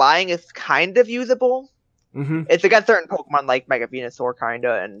 Flying is kind of usable. Mm-hmm. It's against certain Pokemon like Mega Venusaur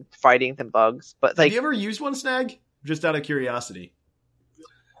kinda and fighting some bugs. But Have like you ever used one, Snag? Just out of curiosity.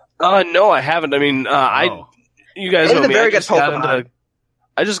 No, I haven't. I mean, Oh. you guys It's know a me. very I good just got Pokemon. into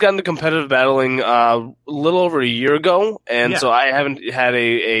I just got into competitive battling a little over a year ago, and so I haven't had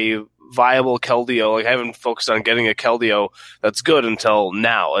a viable Keldeo. Like, I haven't focused on getting a Keldeo that's good until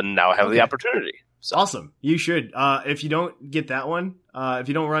now, and now I have the opportunity. So. Awesome. You should. If you don't get that one, if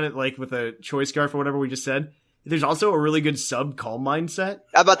you don't run it like with a choice scarf or whatever we just said, there's also a really good sub Calm Mind set.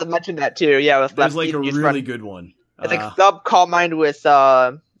 I'm about to mention that too. Yeah, with there's like a really good one. It's like sub Calm Mind with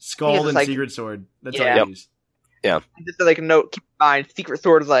Scald and like, Secret Sword. That's yeah. all I use. Yeah. Just like a note, keep in mind, Secret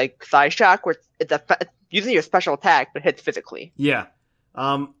Sword is like Side Shock, where it's using your special attack, but hits physically. Yeah.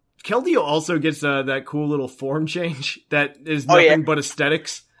 Keldeo also gets that cool little form change that is nothing but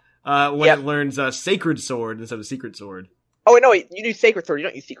aesthetics when it learns Sacred Sword instead of Secret Sword. Oh, wait, no, wait, you do Sacred Sword, you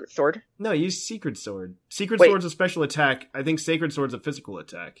don't use Secret Sword. No, you use Secret Sword. Secret Sword's a special attack. I think Sacred Sword's a physical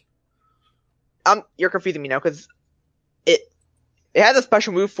attack. You're confusing me now, because it has a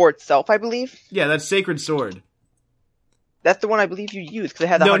special move for itself, I believe. Yeah, that's Sacred Sword. That's the one I believe you use, because it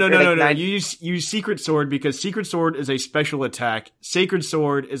had No. You use Secret Sword because Secret Sword is a special attack. Sacred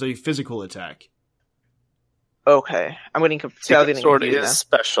Sword is a physical attack. Okay, I'm getting confused. Secret Sword is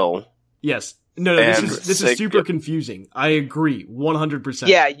special. Yes. No, this is super confusing. I agree, 100%.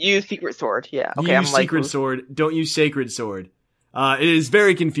 Yeah, use Secret Sword. Yeah, okay. Use Secret Sword. Don't use Sacred Sword. It is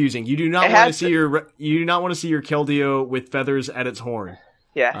very confusing. You do not want to see your Keldeo with feathers at its horn.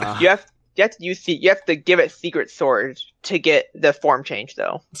 Yeah, you have to give it Secret Sword to get the form change,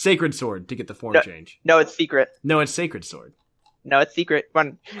 though. Sacred Sword to get the form change. No, it's secret. No, it's Sacred Sword. No, it's secret.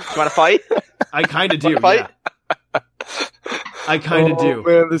 You want to fight? I kind of do. Yeah. I kind of do.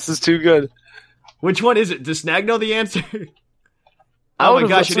 Man, this is too good. Which one is it? Does Snag know the answer? Oh my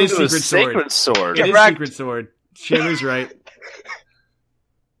gosh, it is Sacred Sword. It is Secret Sword. Shamu's right.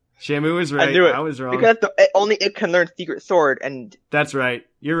 Shamu was right. I was wrong. Because only it can learn Secret Sword, and that's right.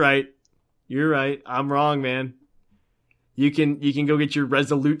 You're right. I'm wrong, man. You can go get your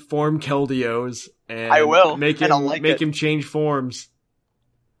Resolute form Keldeos, and I will make him change forms.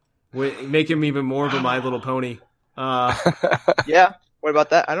 Make him even more of a My Little Pony. Yeah. What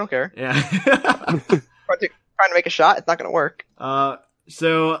about that? I don't care. Yeah. Trying to make a shot, it's not going to work.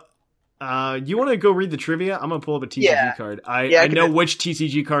 So you want to go read the trivia? I'm going to pull up a TCG card. I know which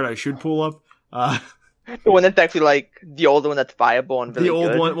TCG card I should pull up. The one that's actually like the old one that's viable and really the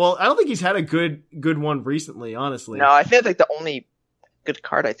old good. one. Well, I don't think he's had a good one recently, honestly. No, I think it's like the only good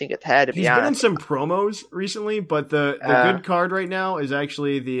card I think it's had, to be honest. He's been in some promos recently, but the good card right now is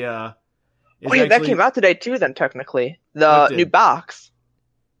actually the... that came out today too, then, technically. The new box.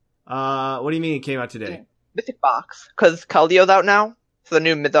 What do you mean it came out today? Mythic box. Because Keldeo's out now. So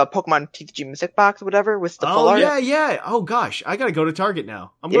the Pokemon TCG Mythic box or whatever with the full art. Yeah. Oh gosh, I gotta go to Target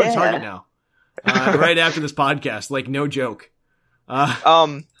now. I'm going to Target now. Right after this podcast, like no joke.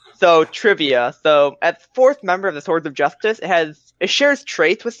 So trivia. So as fourth member of the Swords of Justice, it shares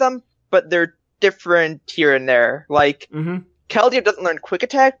traits with them, but they're different here and there. Like Keldeo doesn't learn Quick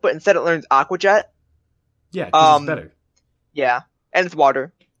Attack, but instead it learns Aqua Jet. Yeah, because it's better. Yeah, and it's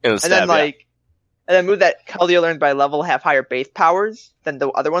water. And then move that Keldeo learns by level have higher base powers than the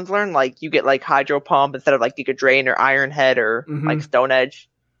other ones learn. Like you get like Hydro Pump instead of like Giga Drain or Iron Head or like Stone Edge.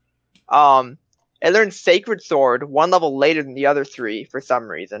 It learns Sacred Sword one level later than the other three for some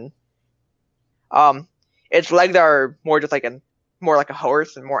reason. Its legs are more like a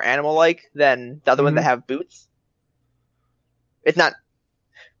horse and more animal like than the other ones that have boots. It's not.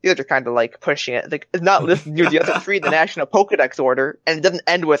 The others are kind of like pushing it. Like, it's not listed near the other three in the National Pokedex order, and it doesn't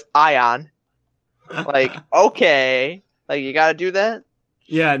end with Ion. Like, okay, like you gotta do that.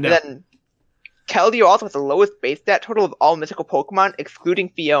 Yeah. No. And then Keldeo also has the lowest base stat total of all mythical Pokemon, excluding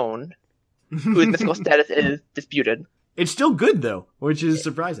Fion, whose mythical status is disputed. It's still good though, which is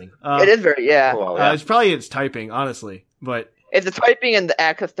surprising. It is very It's probably its typing, honestly, but it's the typing and the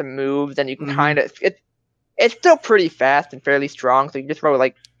access to moves, and you can kind of it's still pretty fast and fairly strong. So you just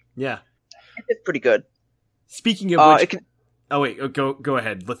probably it's pretty good. Speaking of which, go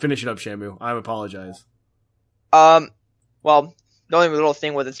ahead. Let's finish it up, Shamu. I apologize. Well, the only little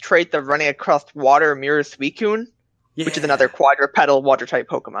thing was its trait of running across water mirrors Suicune, which is another quadrupedal water type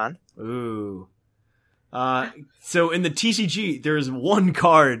Pokemon. Ooh. So in the TCG, there is one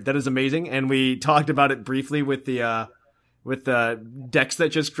card that is amazing, and we talked about it briefly with the decks that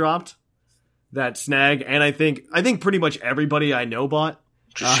just dropped. That Snag, and I think pretty much everybody I know bought.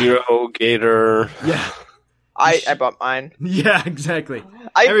 Shiro, Gator. Yeah. I bought mine. Yeah, exactly.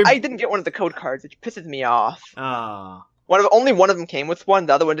 I didn't get one of the code cards, which pisses me off. Only one of them came with one.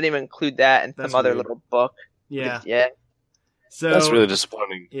 The other one didn't even include that, and some other little book. Yeah. So that's really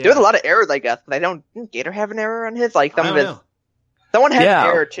disappointing. Yeah. There was a lot of errors, I guess. Didn't Gator have an error on his? Like some of his. Someone had Yeah.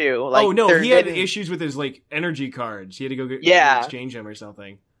 an error too. Like, oh no, they're he had getting- issues with his like energy cards. He had to go exchange them or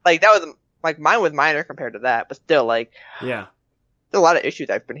something. like that was like mine was minor compared to that, but still, like Yeah. there's a lot of issues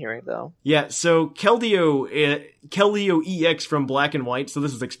I've been hearing though. Yeah, so Keldeo EX from Black and White, so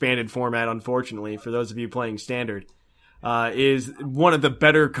this is expanded format, unfortunately, for those of you playing Standard, is one of the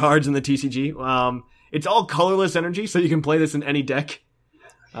better cards in the TCG. It's all colorless energy, so you can play this in any deck.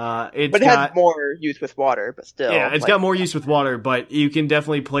 But it has more use with water, but still. Yeah, it's like, got more use with water, but you can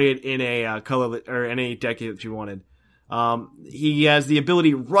definitely play it in a color or any deck that you wanted. He has the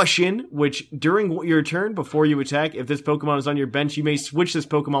ability Rush In, which during your turn, before you attack, if this Pokemon is on your bench, you may switch this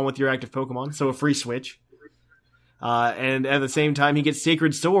Pokemon with your active Pokemon, so a free switch. And at the same time, he gets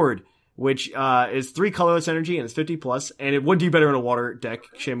Sacred Sword, which is 3 colorless energy and it's 50+, and it would do better in a water deck.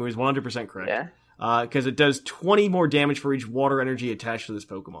 Shamu is 100% correct. Yeah. Because it does 20 more damage for each water energy attached to this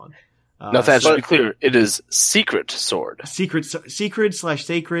Pokemon. Now, Thatch, to be clear, it is Secret Sword.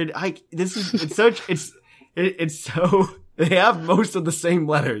 Secret/sacred. It's so they have most of the same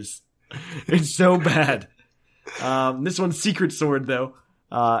letters. It's so bad. This one's Secret Sword though,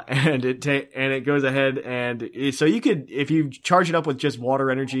 and it goes ahead and so you could, if you charge it up with just water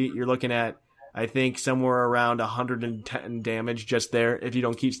energy, you're looking at I think somewhere around 110 damage just there if you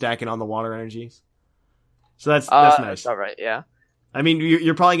don't keep stacking on the water energies. So that's nice. That's all right. Yeah. I mean,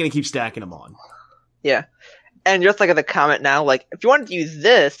 you're probably gonna keep stacking them on. Yeah. And just like at the comment now, like if you wanted to use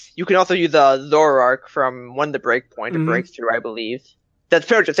this, you can also use a Zoroark from one of the Breakpoint. It breaks through, I believe. That's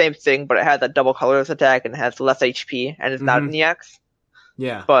pretty much the same thing, but it has a double colorless attack and has less HP, and it's not an EX.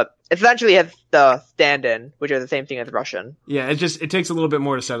 Yeah. But it essentially has the stand-in, which is the same thing as Russian. Yeah, it takes a little bit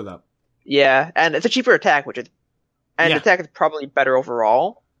more to set it up. Yeah, and it's a cheaper attack, the attack is probably better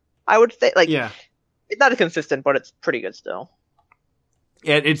overall. I would say, like, Yeah. It's not as consistent, but it's pretty good still.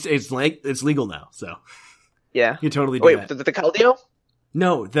 Yeah, it's legal now, so Yeah. you totally do Wait, that. the Keldeo?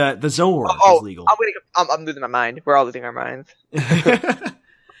 No, the Zoroark is legal. I'm losing my mind. We're all losing our minds.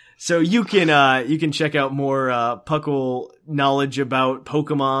 So you can check out more Puckle knowledge about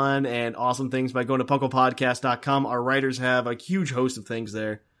Pokemon and awesome things by going to pucklepodcast.com. Our writers have a huge host of things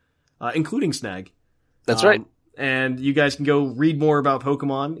there, including Snag. That's right. And you guys can go read more about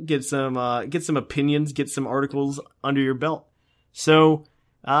Pokemon, get some opinions, get some articles under your belt. So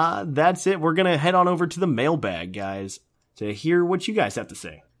that's it. We're gonna head on over to the mailbag, guys, to hear what you guys have to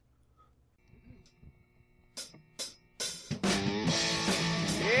say.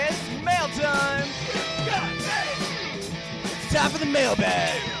 It's mail time! It's time for the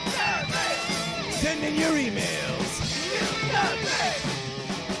mailbag! Send in your emails!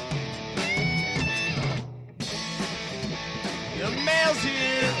 The mail's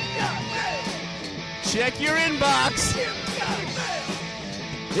here! Check your inbox!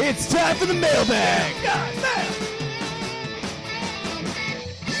 It's time for the mailbag!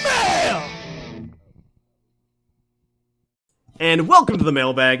 Mail! And welcome to the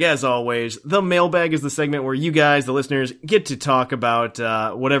mailbag, as always. The mailbag is the segment where you guys, the listeners, get to talk about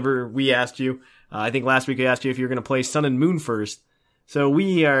whatever we asked you. I think last week I asked you if you were going to play Sun and Moon first. So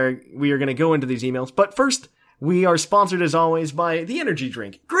we are going to go into these emails. But first, we are sponsored, as always, by the energy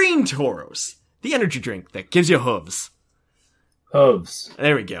drink, Green Tauros. The energy drink that gives you hooves. Hooves.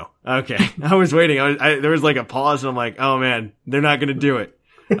 There we go. Okay. I was waiting. There was like a pause, and I'm like, oh man, they're not going to do it.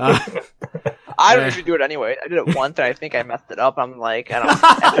 I don't usually do it anyway. I did it once, and I think I messed it up. I'm like,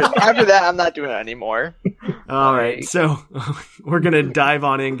 after that, I'm not doing it anymore. All right, so we're gonna dive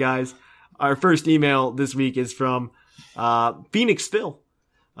on in, guys. Our first email this week is from Phoenix Phil.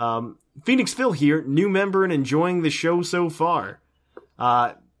 Phoenix Phil here, new member and enjoying the show so far.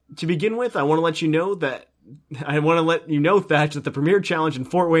 To begin with, I want to let you know, Thatch, that the Premier Challenge in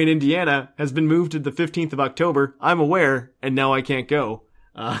Fort Wayne, Indiana, has been moved to the 15th of October. I'm aware, and now I can't go.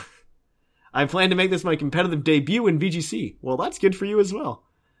 I plan to make this my competitive debut in VGC. Well, that's good for you as well.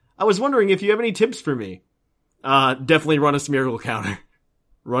 I was wondering if you have any tips for me. Definitely run a Smeargle counter.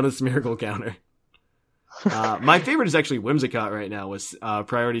 Run a Smeargle counter. My favorite is actually Whimsicott right now with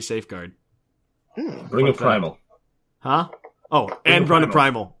Priority Safeguard. Bring a Primal. Huh? Oh, and run a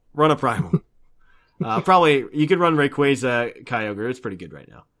Primal. Run a Primal. Probably, you could run Rayquaza Kyogre. It's pretty good right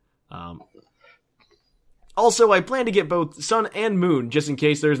now. Also, I plan to get both Sun and Moon, just in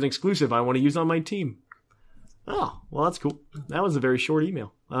case there's an exclusive I want to use on my team. Oh, well, that's cool. That was a very short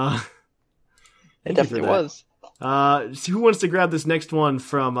email. It definitely was. So who wants to grab this next one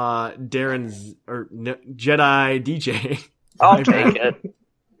from Darren's Jedi DJ? I'll take it.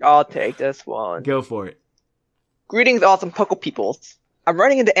 I'll take this one. Go for it. Greetings, awesome Puckle peoples. I'm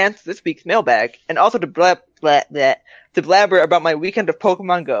writing in to answer this week's mailbag, and also to blabber about my weekend of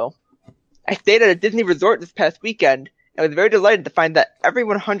Pokemon Go. I stayed at a Disney resort this past weekend, I was very delighted to find that every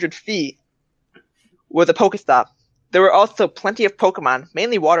 100 feet was a Pokestop. There were also plenty of Pokemon,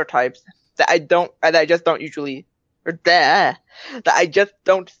 mainly water types, that I just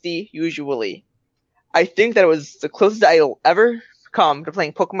don't see usually. I think that it was the closest I'll ever come to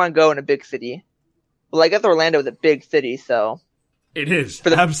playing Pokemon Go in a big city. Well, I guess Orlando is a big city, so. It is,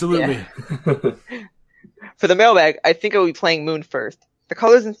 absolutely. Yeah. For the mailbag, I think I will be playing Moon first. The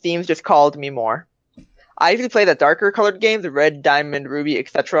colors and themes just called me more. I usually play the darker colored games, Red, Diamond, Ruby,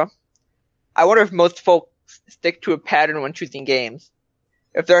 etc. I wonder if most folks stick to a pattern when choosing games.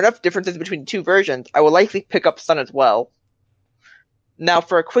 If there are enough differences between the two versions, I will likely pick up Sun as well. Now,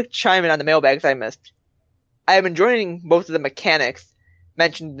 for a quick chime in on the mailbags I missed. I am enjoying most of the mechanics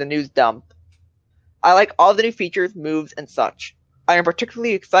mentioned in the news dump. I like all the new features, moves, and such. I am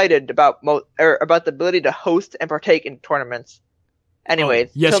particularly excited about the ability to host and partake in tournaments. Anyways.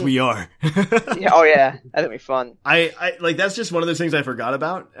 Yes, we are. Yeah, that's gonna be fun. I like, that's just one of those things I forgot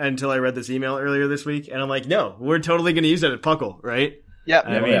about until I read this email earlier this week, and I'm like, no, we're totally gonna use that at Puckle, right? Yep.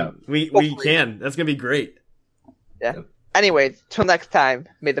 I mean, we can. That's gonna be great. Yeah. Anyways, till next time,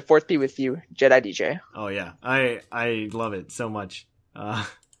 may the force be with you, Jedi DJ. Oh yeah, I love it so much.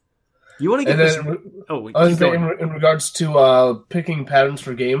 You want to get this? In regards to picking patterns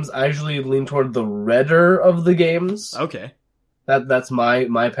for games, I usually lean toward the redder of the games. Okay, that's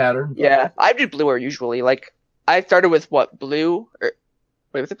my pattern. Yeah, I do bluer usually. Like I started with blue?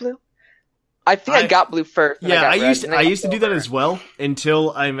 Was it blue? I think I got blue first. Yeah, I used to do that as well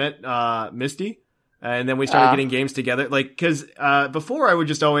until I met Misty. And then we started getting games together, like, cause, before I would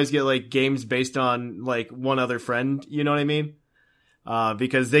just always get, like, games based on, like, one other friend, you know what I mean?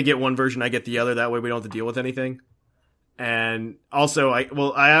 Because they get one version, I get the other, that way we don't have to deal with anything. And also, I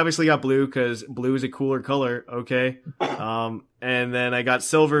obviously got blue, cause blue is a cooler color, okay? And then I got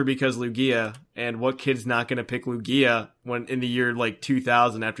silver because Lugia, and what kid's not gonna pick Lugia when, in the year, like,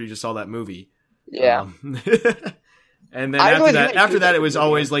 2000 after you just saw that movie? Yeah. And then after that, it was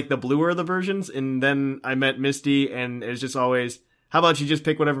always like the bluer of the versions. And then I met Misty, and it was just always, how about you just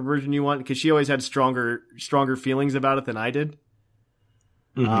pick whatever version you want? Because she always had stronger feelings about it than I did.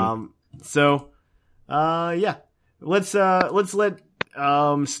 Mm-hmm. Yeah. Let's let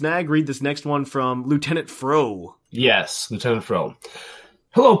Snag read this next one from Lieutenant Fro. Yes, Lieutenant Fro.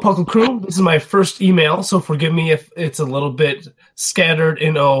 Hello, Puckle crew. This is my first email, so forgive me if it's a little bit scattered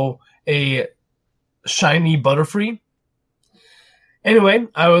in a shiny Butterfree. Anyway,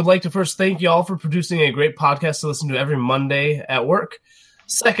 I would like to first thank you all for producing a great podcast to listen to every Monday at work.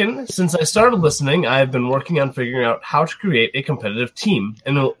 Second, since I started listening, I have been working on figuring out how to create a competitive team,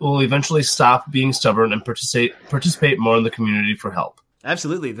 and will eventually stop being stubborn and participate more in the community for help.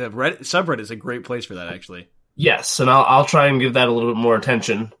 Absolutely. The subreddit is a great place for that, actually. Yes, and I'll try and give that a little bit more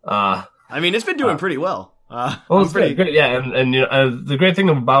attention. I mean, it's been doing pretty well. It's pretty great, yeah, and the great thing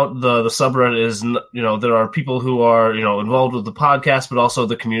about the subreddit is, there are people who are, involved with the podcast, but also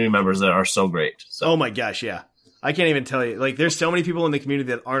the community members that are so great. So. Oh my gosh, yeah. I can't even tell you. Like, there's so many people in the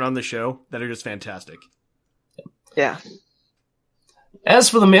community that aren't on the show that are just fantastic. Yeah. As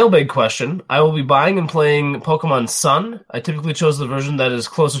for the mailbag question, I will be buying and playing Pokemon Sun. I typically chose the version that is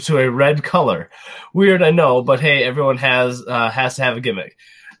closer to a red color. Weird, I know, but hey, everyone has to have a gimmick.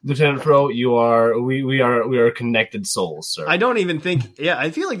 Lieutenant Fro, we are connected souls, sir. I don't even think, I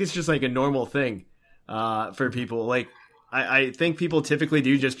feel like it's just like a normal thing, for people. Like, I think people typically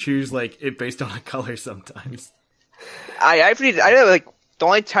do just choose, like, it based on a color sometimes. I know, like, the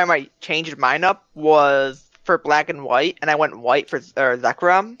only time I changed mine up was for black and white, and I went white for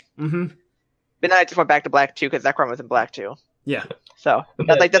Zekrom. Mm-hmm. But then I just went back to black too, because Zekrom was in black too. Yeah. So,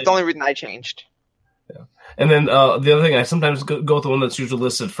 that's the only reason I changed. Yeah. And then the other thing, I sometimes go with the one that's usually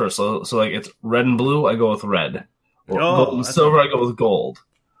listed first. So like it's red and blue, I go with red. Or gold and silver, I go with gold.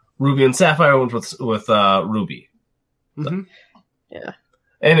 Ruby and Sapphire, I went with Ruby. Mm-hmm. Yeah.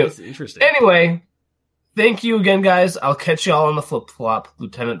 Anyway, that's interesting. Anyway, thank you again, guys. I'll catch you all on the flip-flop,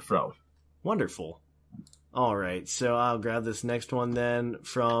 Lieutenant Fro. Wonderful. All right, so I'll grab this next one then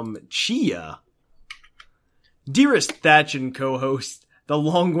from Chia. Dearest Thatch and co-host, the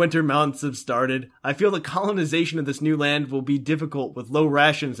long winter months have started. I feel the colonization of this new land will be difficult with low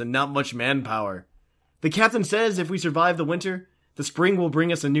rations and not much manpower. The captain says if we survive the winter, the spring will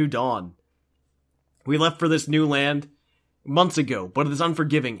bring us a new dawn. We left for this new land months ago, but it is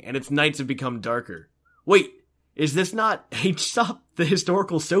unforgiving and its nights have become darker. Wait, is this not H-Stop, the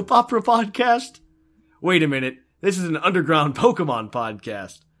historical soap opera podcast? Wait a minute, this is an underground Pokemon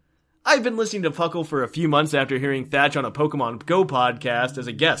podcast. I've been listening to Puckle for a few months after hearing Thatch on a Pokemon Go podcast as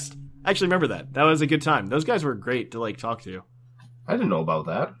a guest. I actually remember that. That was a good time. Those guys were great to, like, talk to. I didn't know about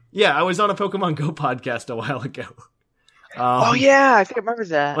that. Yeah, I was on a Pokemon Go podcast a while ago. Oh yeah, I think I remember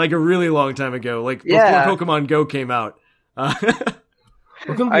that. Like a really long time ago, like Yeah. before Pokemon Go came out. It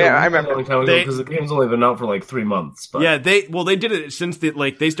couldn't be I a remember. long time ago because the game's only been out for like 3 months. But Yeah, they did it since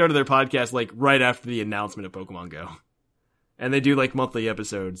they started their podcast like right after the announcement of Pokemon Go, and they do like monthly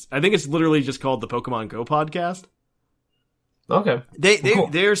episodes. I think it's literally just called the Pokemon Go podcast. okay. Cool.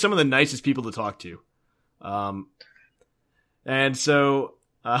 They're some of the nicest people to talk to, and so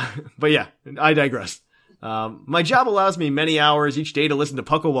but yeah, I digress. My job allows me many hours each day to listen to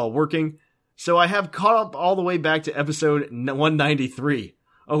Puckle while working, so I have caught up all the way back to episode 193.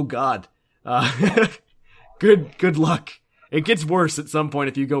 Oh God. Good luck. It gets worse at some point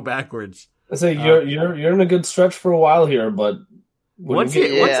if you go backwards. I say you're in a good stretch for a while here, but Once you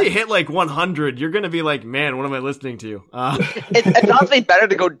hit like 100, you're gonna be like, man, what am I listening to? It's honestly better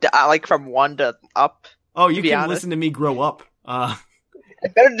to go like from 1 to up. Oh, you to be can honest. listen to me grow up.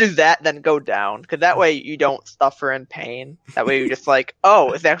 It's better to do that than go down, because that way you don't suffer in pain. That way you're just like,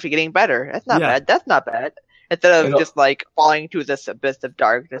 oh, it's actually getting better. That's not Yeah. bad. That's not bad. Instead of just like falling into this abyss of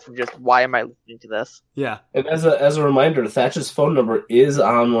darkness and just, why am I listening to this? Yeah, And as a reminder, Thatch's phone number is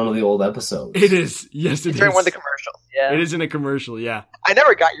on one of the old episodes. it is. Yes, it It's is. during one of the commercials. Yeah. It is in a commercial. Yeah. I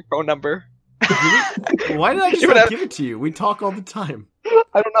never got your phone number. Why did I just Even not if- give it to you? We talk all the time.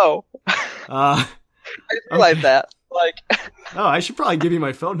 I don't know. Uh, I just realized that. Like, oh, I should probably give you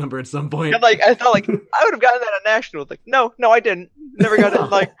my phone number at some point. and, like, I felt like I would have gotten that on national. Like, no, I didn't. Never got it.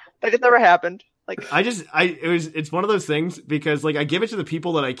 Like, that just never happened. Like, It's one of those things because like I give it to the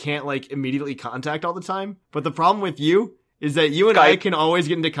people that I can't like immediately contact all the time. But the problem with you is that you and I Skype. can always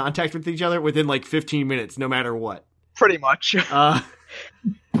get into contact with each other within like 15 minutes, no matter what. pretty much.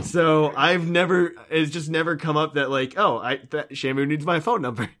 So it's just never come up that like, oh, that Shamu needs my phone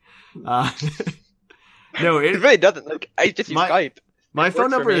number. No, It really doesn't. Like, I just use My- Skype. my It phone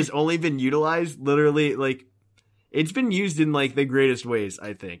works for number me. has only been utilized literally like it's been used in like the greatest ways,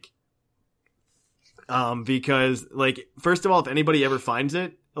 I think. Because like first of all, if anybody ever finds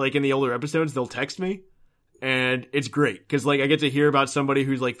it, like in the older episodes, they'll text me, and it's great because like I get to hear about somebody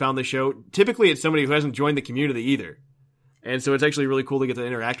who's like found the show. Typically, it's somebody who hasn't joined the community either, and so it's actually really cool to get to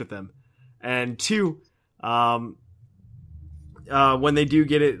interact with them. And two, when they do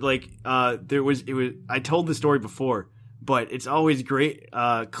get it, like it was I told the story before, but it's always great.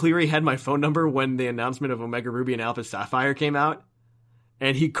 Cleary had my phone number when the announcement of Omega Ruby and Alpha Sapphire came out,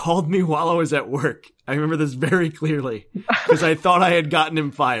 and he called me while I was at work. I remember this very clearly because I thought I had gotten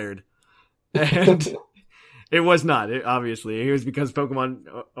him fired, and it was not. Obviously, it was because Pokemon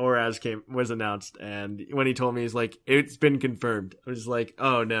Oraz was announced, and when he told me, he's like, "It's been confirmed." I was like,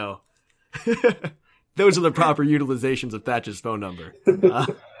 "Oh no." Those are the proper utilizations of Thatch's phone number.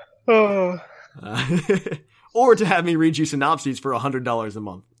 Or to have me read you synopses for $100 a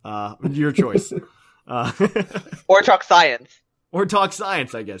month. Your choice. Or talk science. Or talk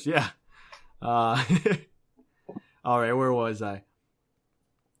science, I guess. Yeah. All right, where was I?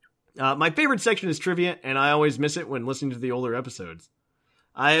 My favorite section is trivia, and I always miss it when listening to the older episodes.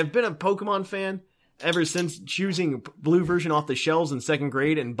 I have been a Pokemon fan ever since choosing blue version off the shelves in 2nd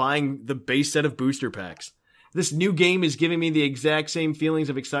grade and buying the base set of booster packs. This new game is giving me the exact same feelings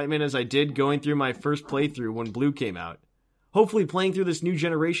of excitement as I did going through my first playthrough when Blue came out. Hopefully playing through this new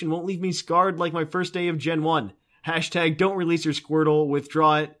generation won't leave me scarred like my first day of Gen 1. Hashtag don't release your Squirtle,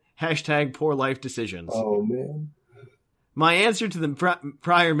 withdraw it. Hashtag poor life decisions. Oh, man. My answer to the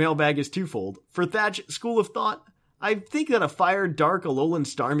prior mailbag is twofold. For Thatch, School of Thought, I think that a Fire Dark Alolan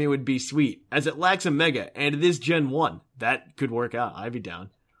Starmie would be sweet, as it lacks a Mega, and it is Gen 1. That could work out. I'd be down.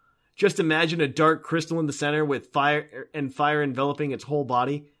 Just imagine a dark crystal in the center with fire enveloping its whole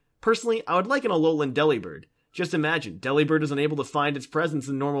body. Personally, I would like an Alolan Delibird. Just imagine, Delibird is unable to find its presence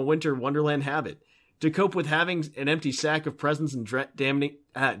in normal winter Wonderland habit. To cope with having an empty sack of presents and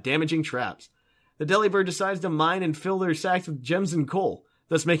damaging traps, the Delibird decides to mine and fill their sacks with gems and coal,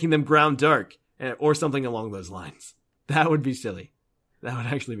 thus making them ground dark, or something along those lines. That would be silly. That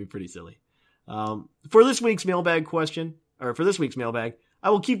would actually be pretty silly. For this week's mailbag, I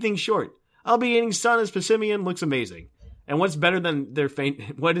will keep things short. I'll be eating Sun as Passimian looks amazing. And what is better than their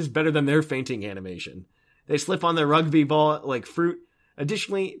fainting animation? They slip on their rugby ball like fruit.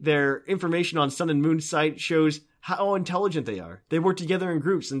 Additionally, their information on Sun and Moon's site shows how intelligent they are. They work together in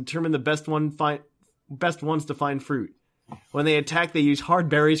groups and determine the best ones to find fruit. When they attack, they use hard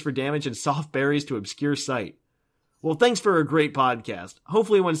berries for damage and soft berries to obscure sight. Well, thanks for a great podcast.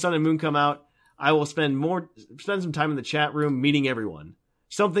 Hopefully when Sun and Moon come out, I will spend some time in the chat room meeting everyone.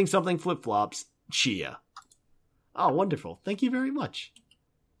 Something flip-flops. Chia. Oh, wonderful. Thank you very much.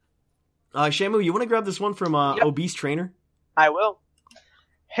 Shamu, you want to grab this one from Yep. Obese Trainer? I will.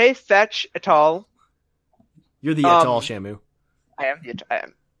 Hey, Fetch et al. You're the it all, Shamu. I am.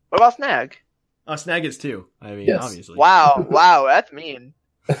 What about Snag? Snag is too. I mean, Yes. obviously. Wow, that's mean.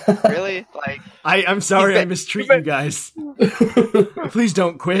 Really? Like, I'm sorry I mistreat you guys. Please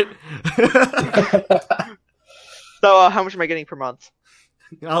don't quit. so how much am I getting per month?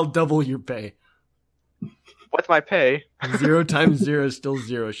 I'll double your pay. What's my pay? 0 times 0 is still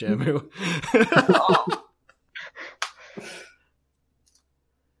 0, Shamu.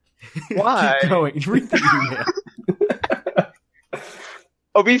 Why? Keep going. Read the email.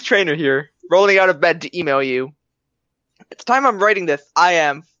 Obese Trainer here, rolling out of bed to email you. At the time I'm writing this, I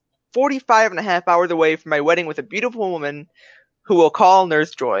am 45 and a half hours away from my wedding with a beautiful woman who will call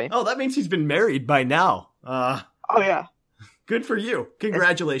Nurse Joy. Oh, that means he's been married by now. Oh, yeah. Good for you.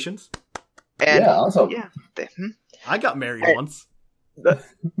 Congratulations. And, Yeah, awesome. Yeah. I got married once.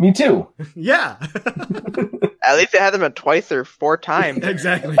 Me too. Yeah. At least it hasn't been twice or 4 times.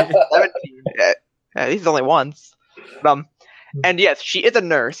 Exactly. 17. At least only once. And yes, she is a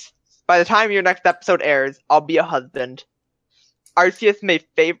nurse. By the time your next episode airs, I'll be a husband. Arceus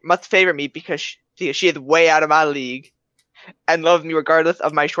must favor me because she is way out of my league and loves me regardless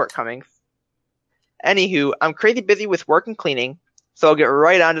of my shortcomings. Anywho, I'm crazy busy with work and cleaning, so I'll get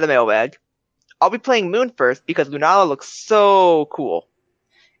right onto the mailbag. I'll be playing Moon first because Lunala looks so cool.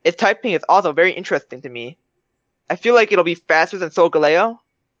 Its typing is also very interesting to me. I feel like it'll be faster than Solgaleo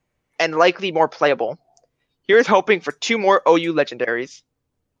and likely more playable. Here's hoping for 2 more OU legendaries.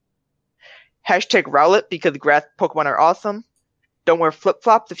 Hashtag Rowlet because grass Pokemon are awesome. Don't wear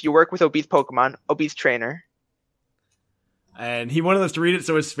flip-flops if you work with obese Pokemon. Obese Trainer. And he wanted us to read it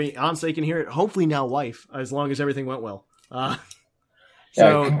so his fiancé can hear it. Hopefully now wife, as long as everything went well.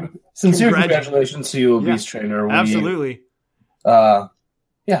 So sincere congratulations to you, Obese Trainer. Absolutely. Yeah.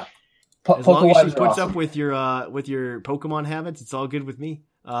 As long as she puts up with your Pokemon habits, it's all good with me.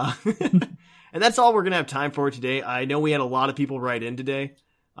 And that's all we're gonna have time for today. I know we had a lot of people write in today.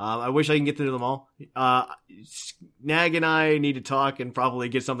 I wish I can get through them all. Nag and I need to talk and probably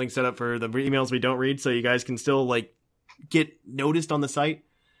get something set up for the emails we don't read, so you guys can still get noticed on the site.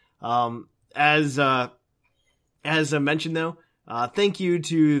 As I mentioned though, thank you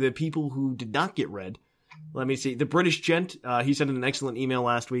to the people who did not get read. Let me see. The British Gent, he sent an excellent email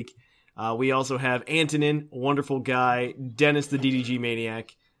last week. We also have Antonin, wonderful guy. Dennis, the DDG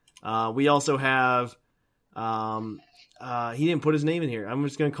Maniac. We also have, he didn't put his name in here. I'm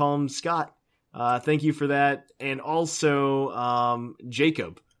just going to call him Scott. Thank you for that. And also,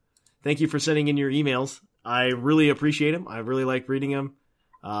 Jacob. Thank you for sending in your emails. I really appreciate them. I really like reading them.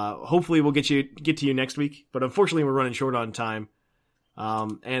 Hopefully we'll get to you next week, but unfortunately we're running short on time.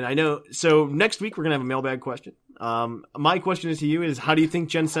 And I know, so next week we're going to have a mailbag question. My question is to you is, how do you think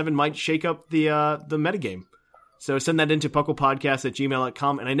Gen 7 might shake up the metagame? So send that into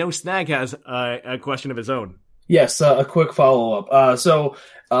pucklepodcast@gmail.com. And I know Snag has a question of his own. Yes, a quick follow-up. So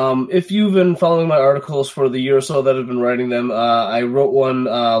if you've been following my articles for the year or so that I've been writing them, I wrote one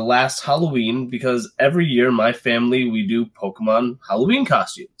last Halloween because every year my family, we do Pokemon Halloween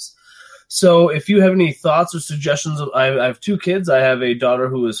costumes. So if you have any thoughts or suggestions, I have 2 kids. I have a daughter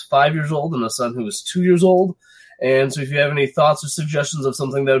who is 5 years old and a son who is 2 years old. And so if you have any thoughts or suggestions of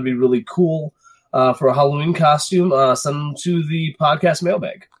something that would be really cool for a Halloween costume, send them to the podcast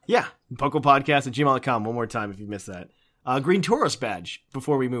mailbag. Yeah, pucklepodcast@gmail.com. One more time if you missed that. Green Tauros badge,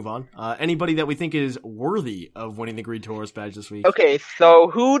 before we move on. Anybody that we think is worthy of winning the Green Tauros badge this week. Okay, so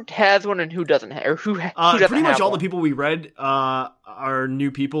who has one and who doesn't have, or who doesn't pretty much have all one? the people we read are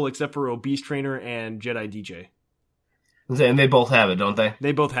new people, except for Obese Trainer and Jedi DJ. And they both have it, don't they?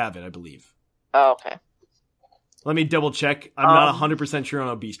 They both have it, I believe. Oh, okay. Let me double check. I'm not 100% sure on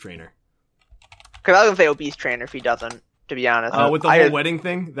Obese Trainer. Because I was going to say Obese Trainer if he doesn't, to be honest. With the whole wedding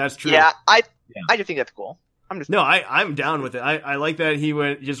thing? That's true. Yeah, I just think that's cool. I'm down with it. I like that he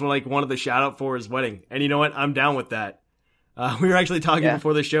wanted the shout out for his wedding. And you know what? I'm down with that. We were actually talking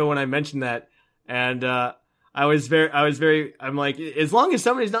before the show when I mentioned that. And I'm like, as long as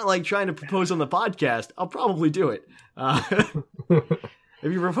somebody's not trying to propose on the podcast, I'll probably do it.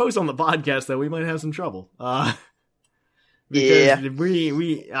 If you propose on the podcast, though, we might have some trouble. Because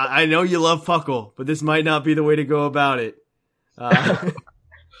I know you love Puckle, but this might not be the way to go about it.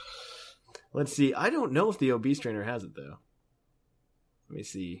 Let's see. I don't know if the Obese Trainer has it, though. Let me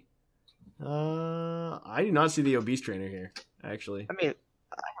see. I do not see the Obese Trainer here, actually. I mean,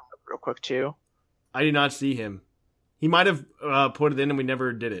 real quick, too. I do not see him. He might have put it in and we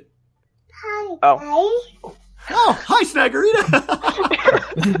never did it. Hi. Oh. Oh, hi,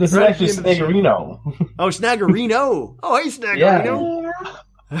 Snaggerino! This is actually Snaggerino. Oh, Snaggerino! Oh, hey, Snaggerino!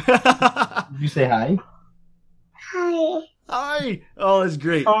 Yeah. Did you say hi? Hi. Hi. Oh, that's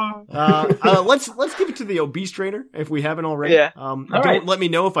great. Let's give it to the obese trainer if we haven't already. Yeah. Don't let me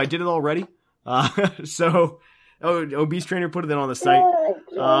know if I did it already. Obese trainer put it on the site.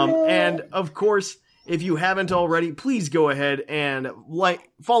 And of course, if you haven't already, please go ahead and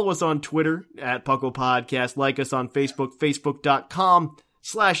follow us on Twitter at Puckle Podcast. Like us on Facebook,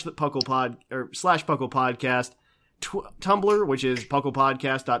 facebook.com/Puckle Podcast. Tumblr, which is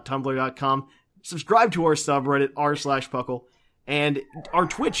pucklepodcast.tumblr.com. Subscribe to our subreddit, r/Puckle. And our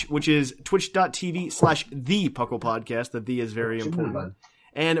Twitch, which is twitch.tv/ThePucklePodcast. The "the" is very important.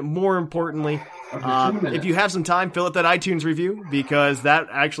 And more importantly, if you have some time, fill out that iTunes review, because that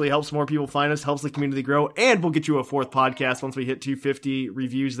actually helps more people find us, helps the community grow, and we'll get you a 4th podcast once we hit 250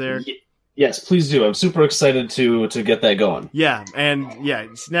 reviews there. Yes, please do. I'm super excited to get that going. Yeah, and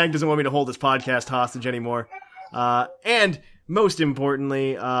Snag doesn't want me to hold this podcast hostage anymore. And most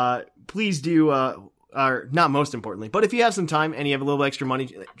importantly, please do, or not most importantly, but if you have some time and you have a little extra money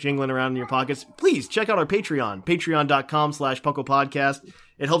jingling around in your pockets, please check out our Patreon, patreon.com/PucklePodcast.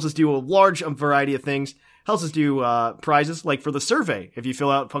 It helps us do a large variety of things. Helps us do prizes, like for the survey. If you fill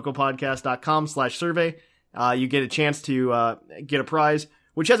out pucklepodcast.com/survey, you get a chance to get a prize,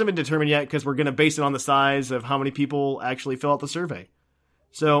 which hasn't been determined yet because we're going to base it on the size of how many people actually fill out the survey.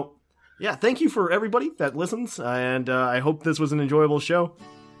 So, yeah, thank you for everybody that listens, and I hope this was an enjoyable show.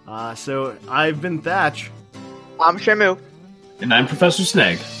 So, I've been Thatch. I'm Shamu. And I'm Professor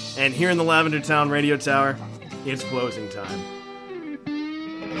Snag. And here in the Lavender Town Radio Tower, it's closing time.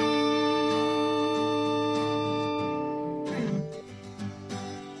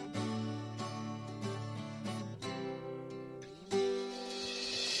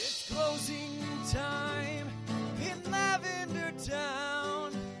 It's closing time in Lavender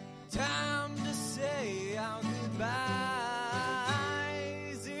Town. Time to say our goodbyes.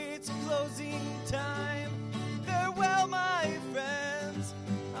 It's closing time. Farewell, my friends.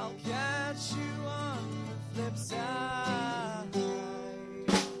 I'll catch you on the flip side.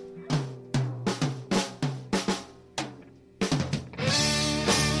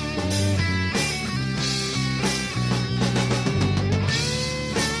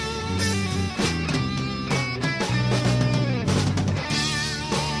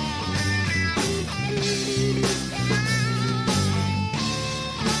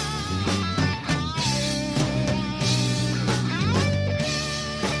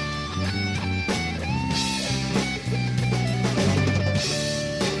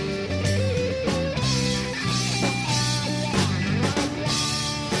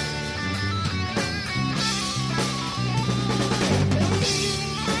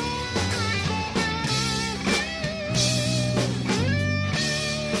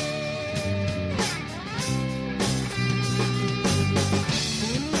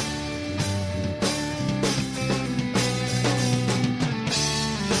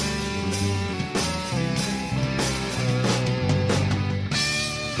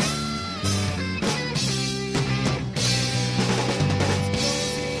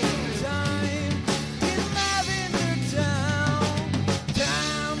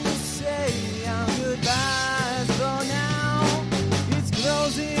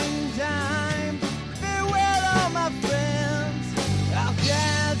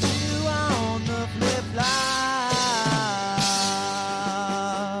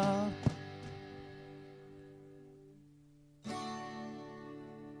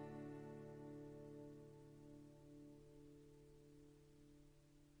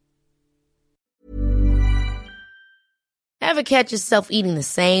 Ever catch yourself eating the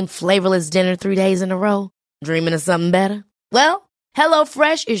same flavorless dinner 3 days in a row? Dreaming of something better? Well,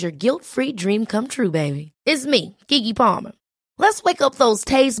 HelloFresh is your guilt-free dream come true, baby. It's me, Keke Palmer. Let's wake up those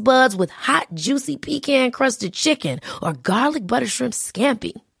taste buds with hot, juicy pecan-crusted chicken or garlic butter shrimp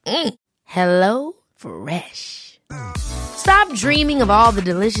scampi. Hello Fresh. Stop dreaming of all the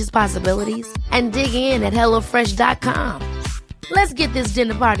delicious possibilities and dig in at HelloFresh.com. Let's get this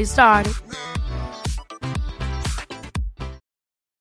dinner party started.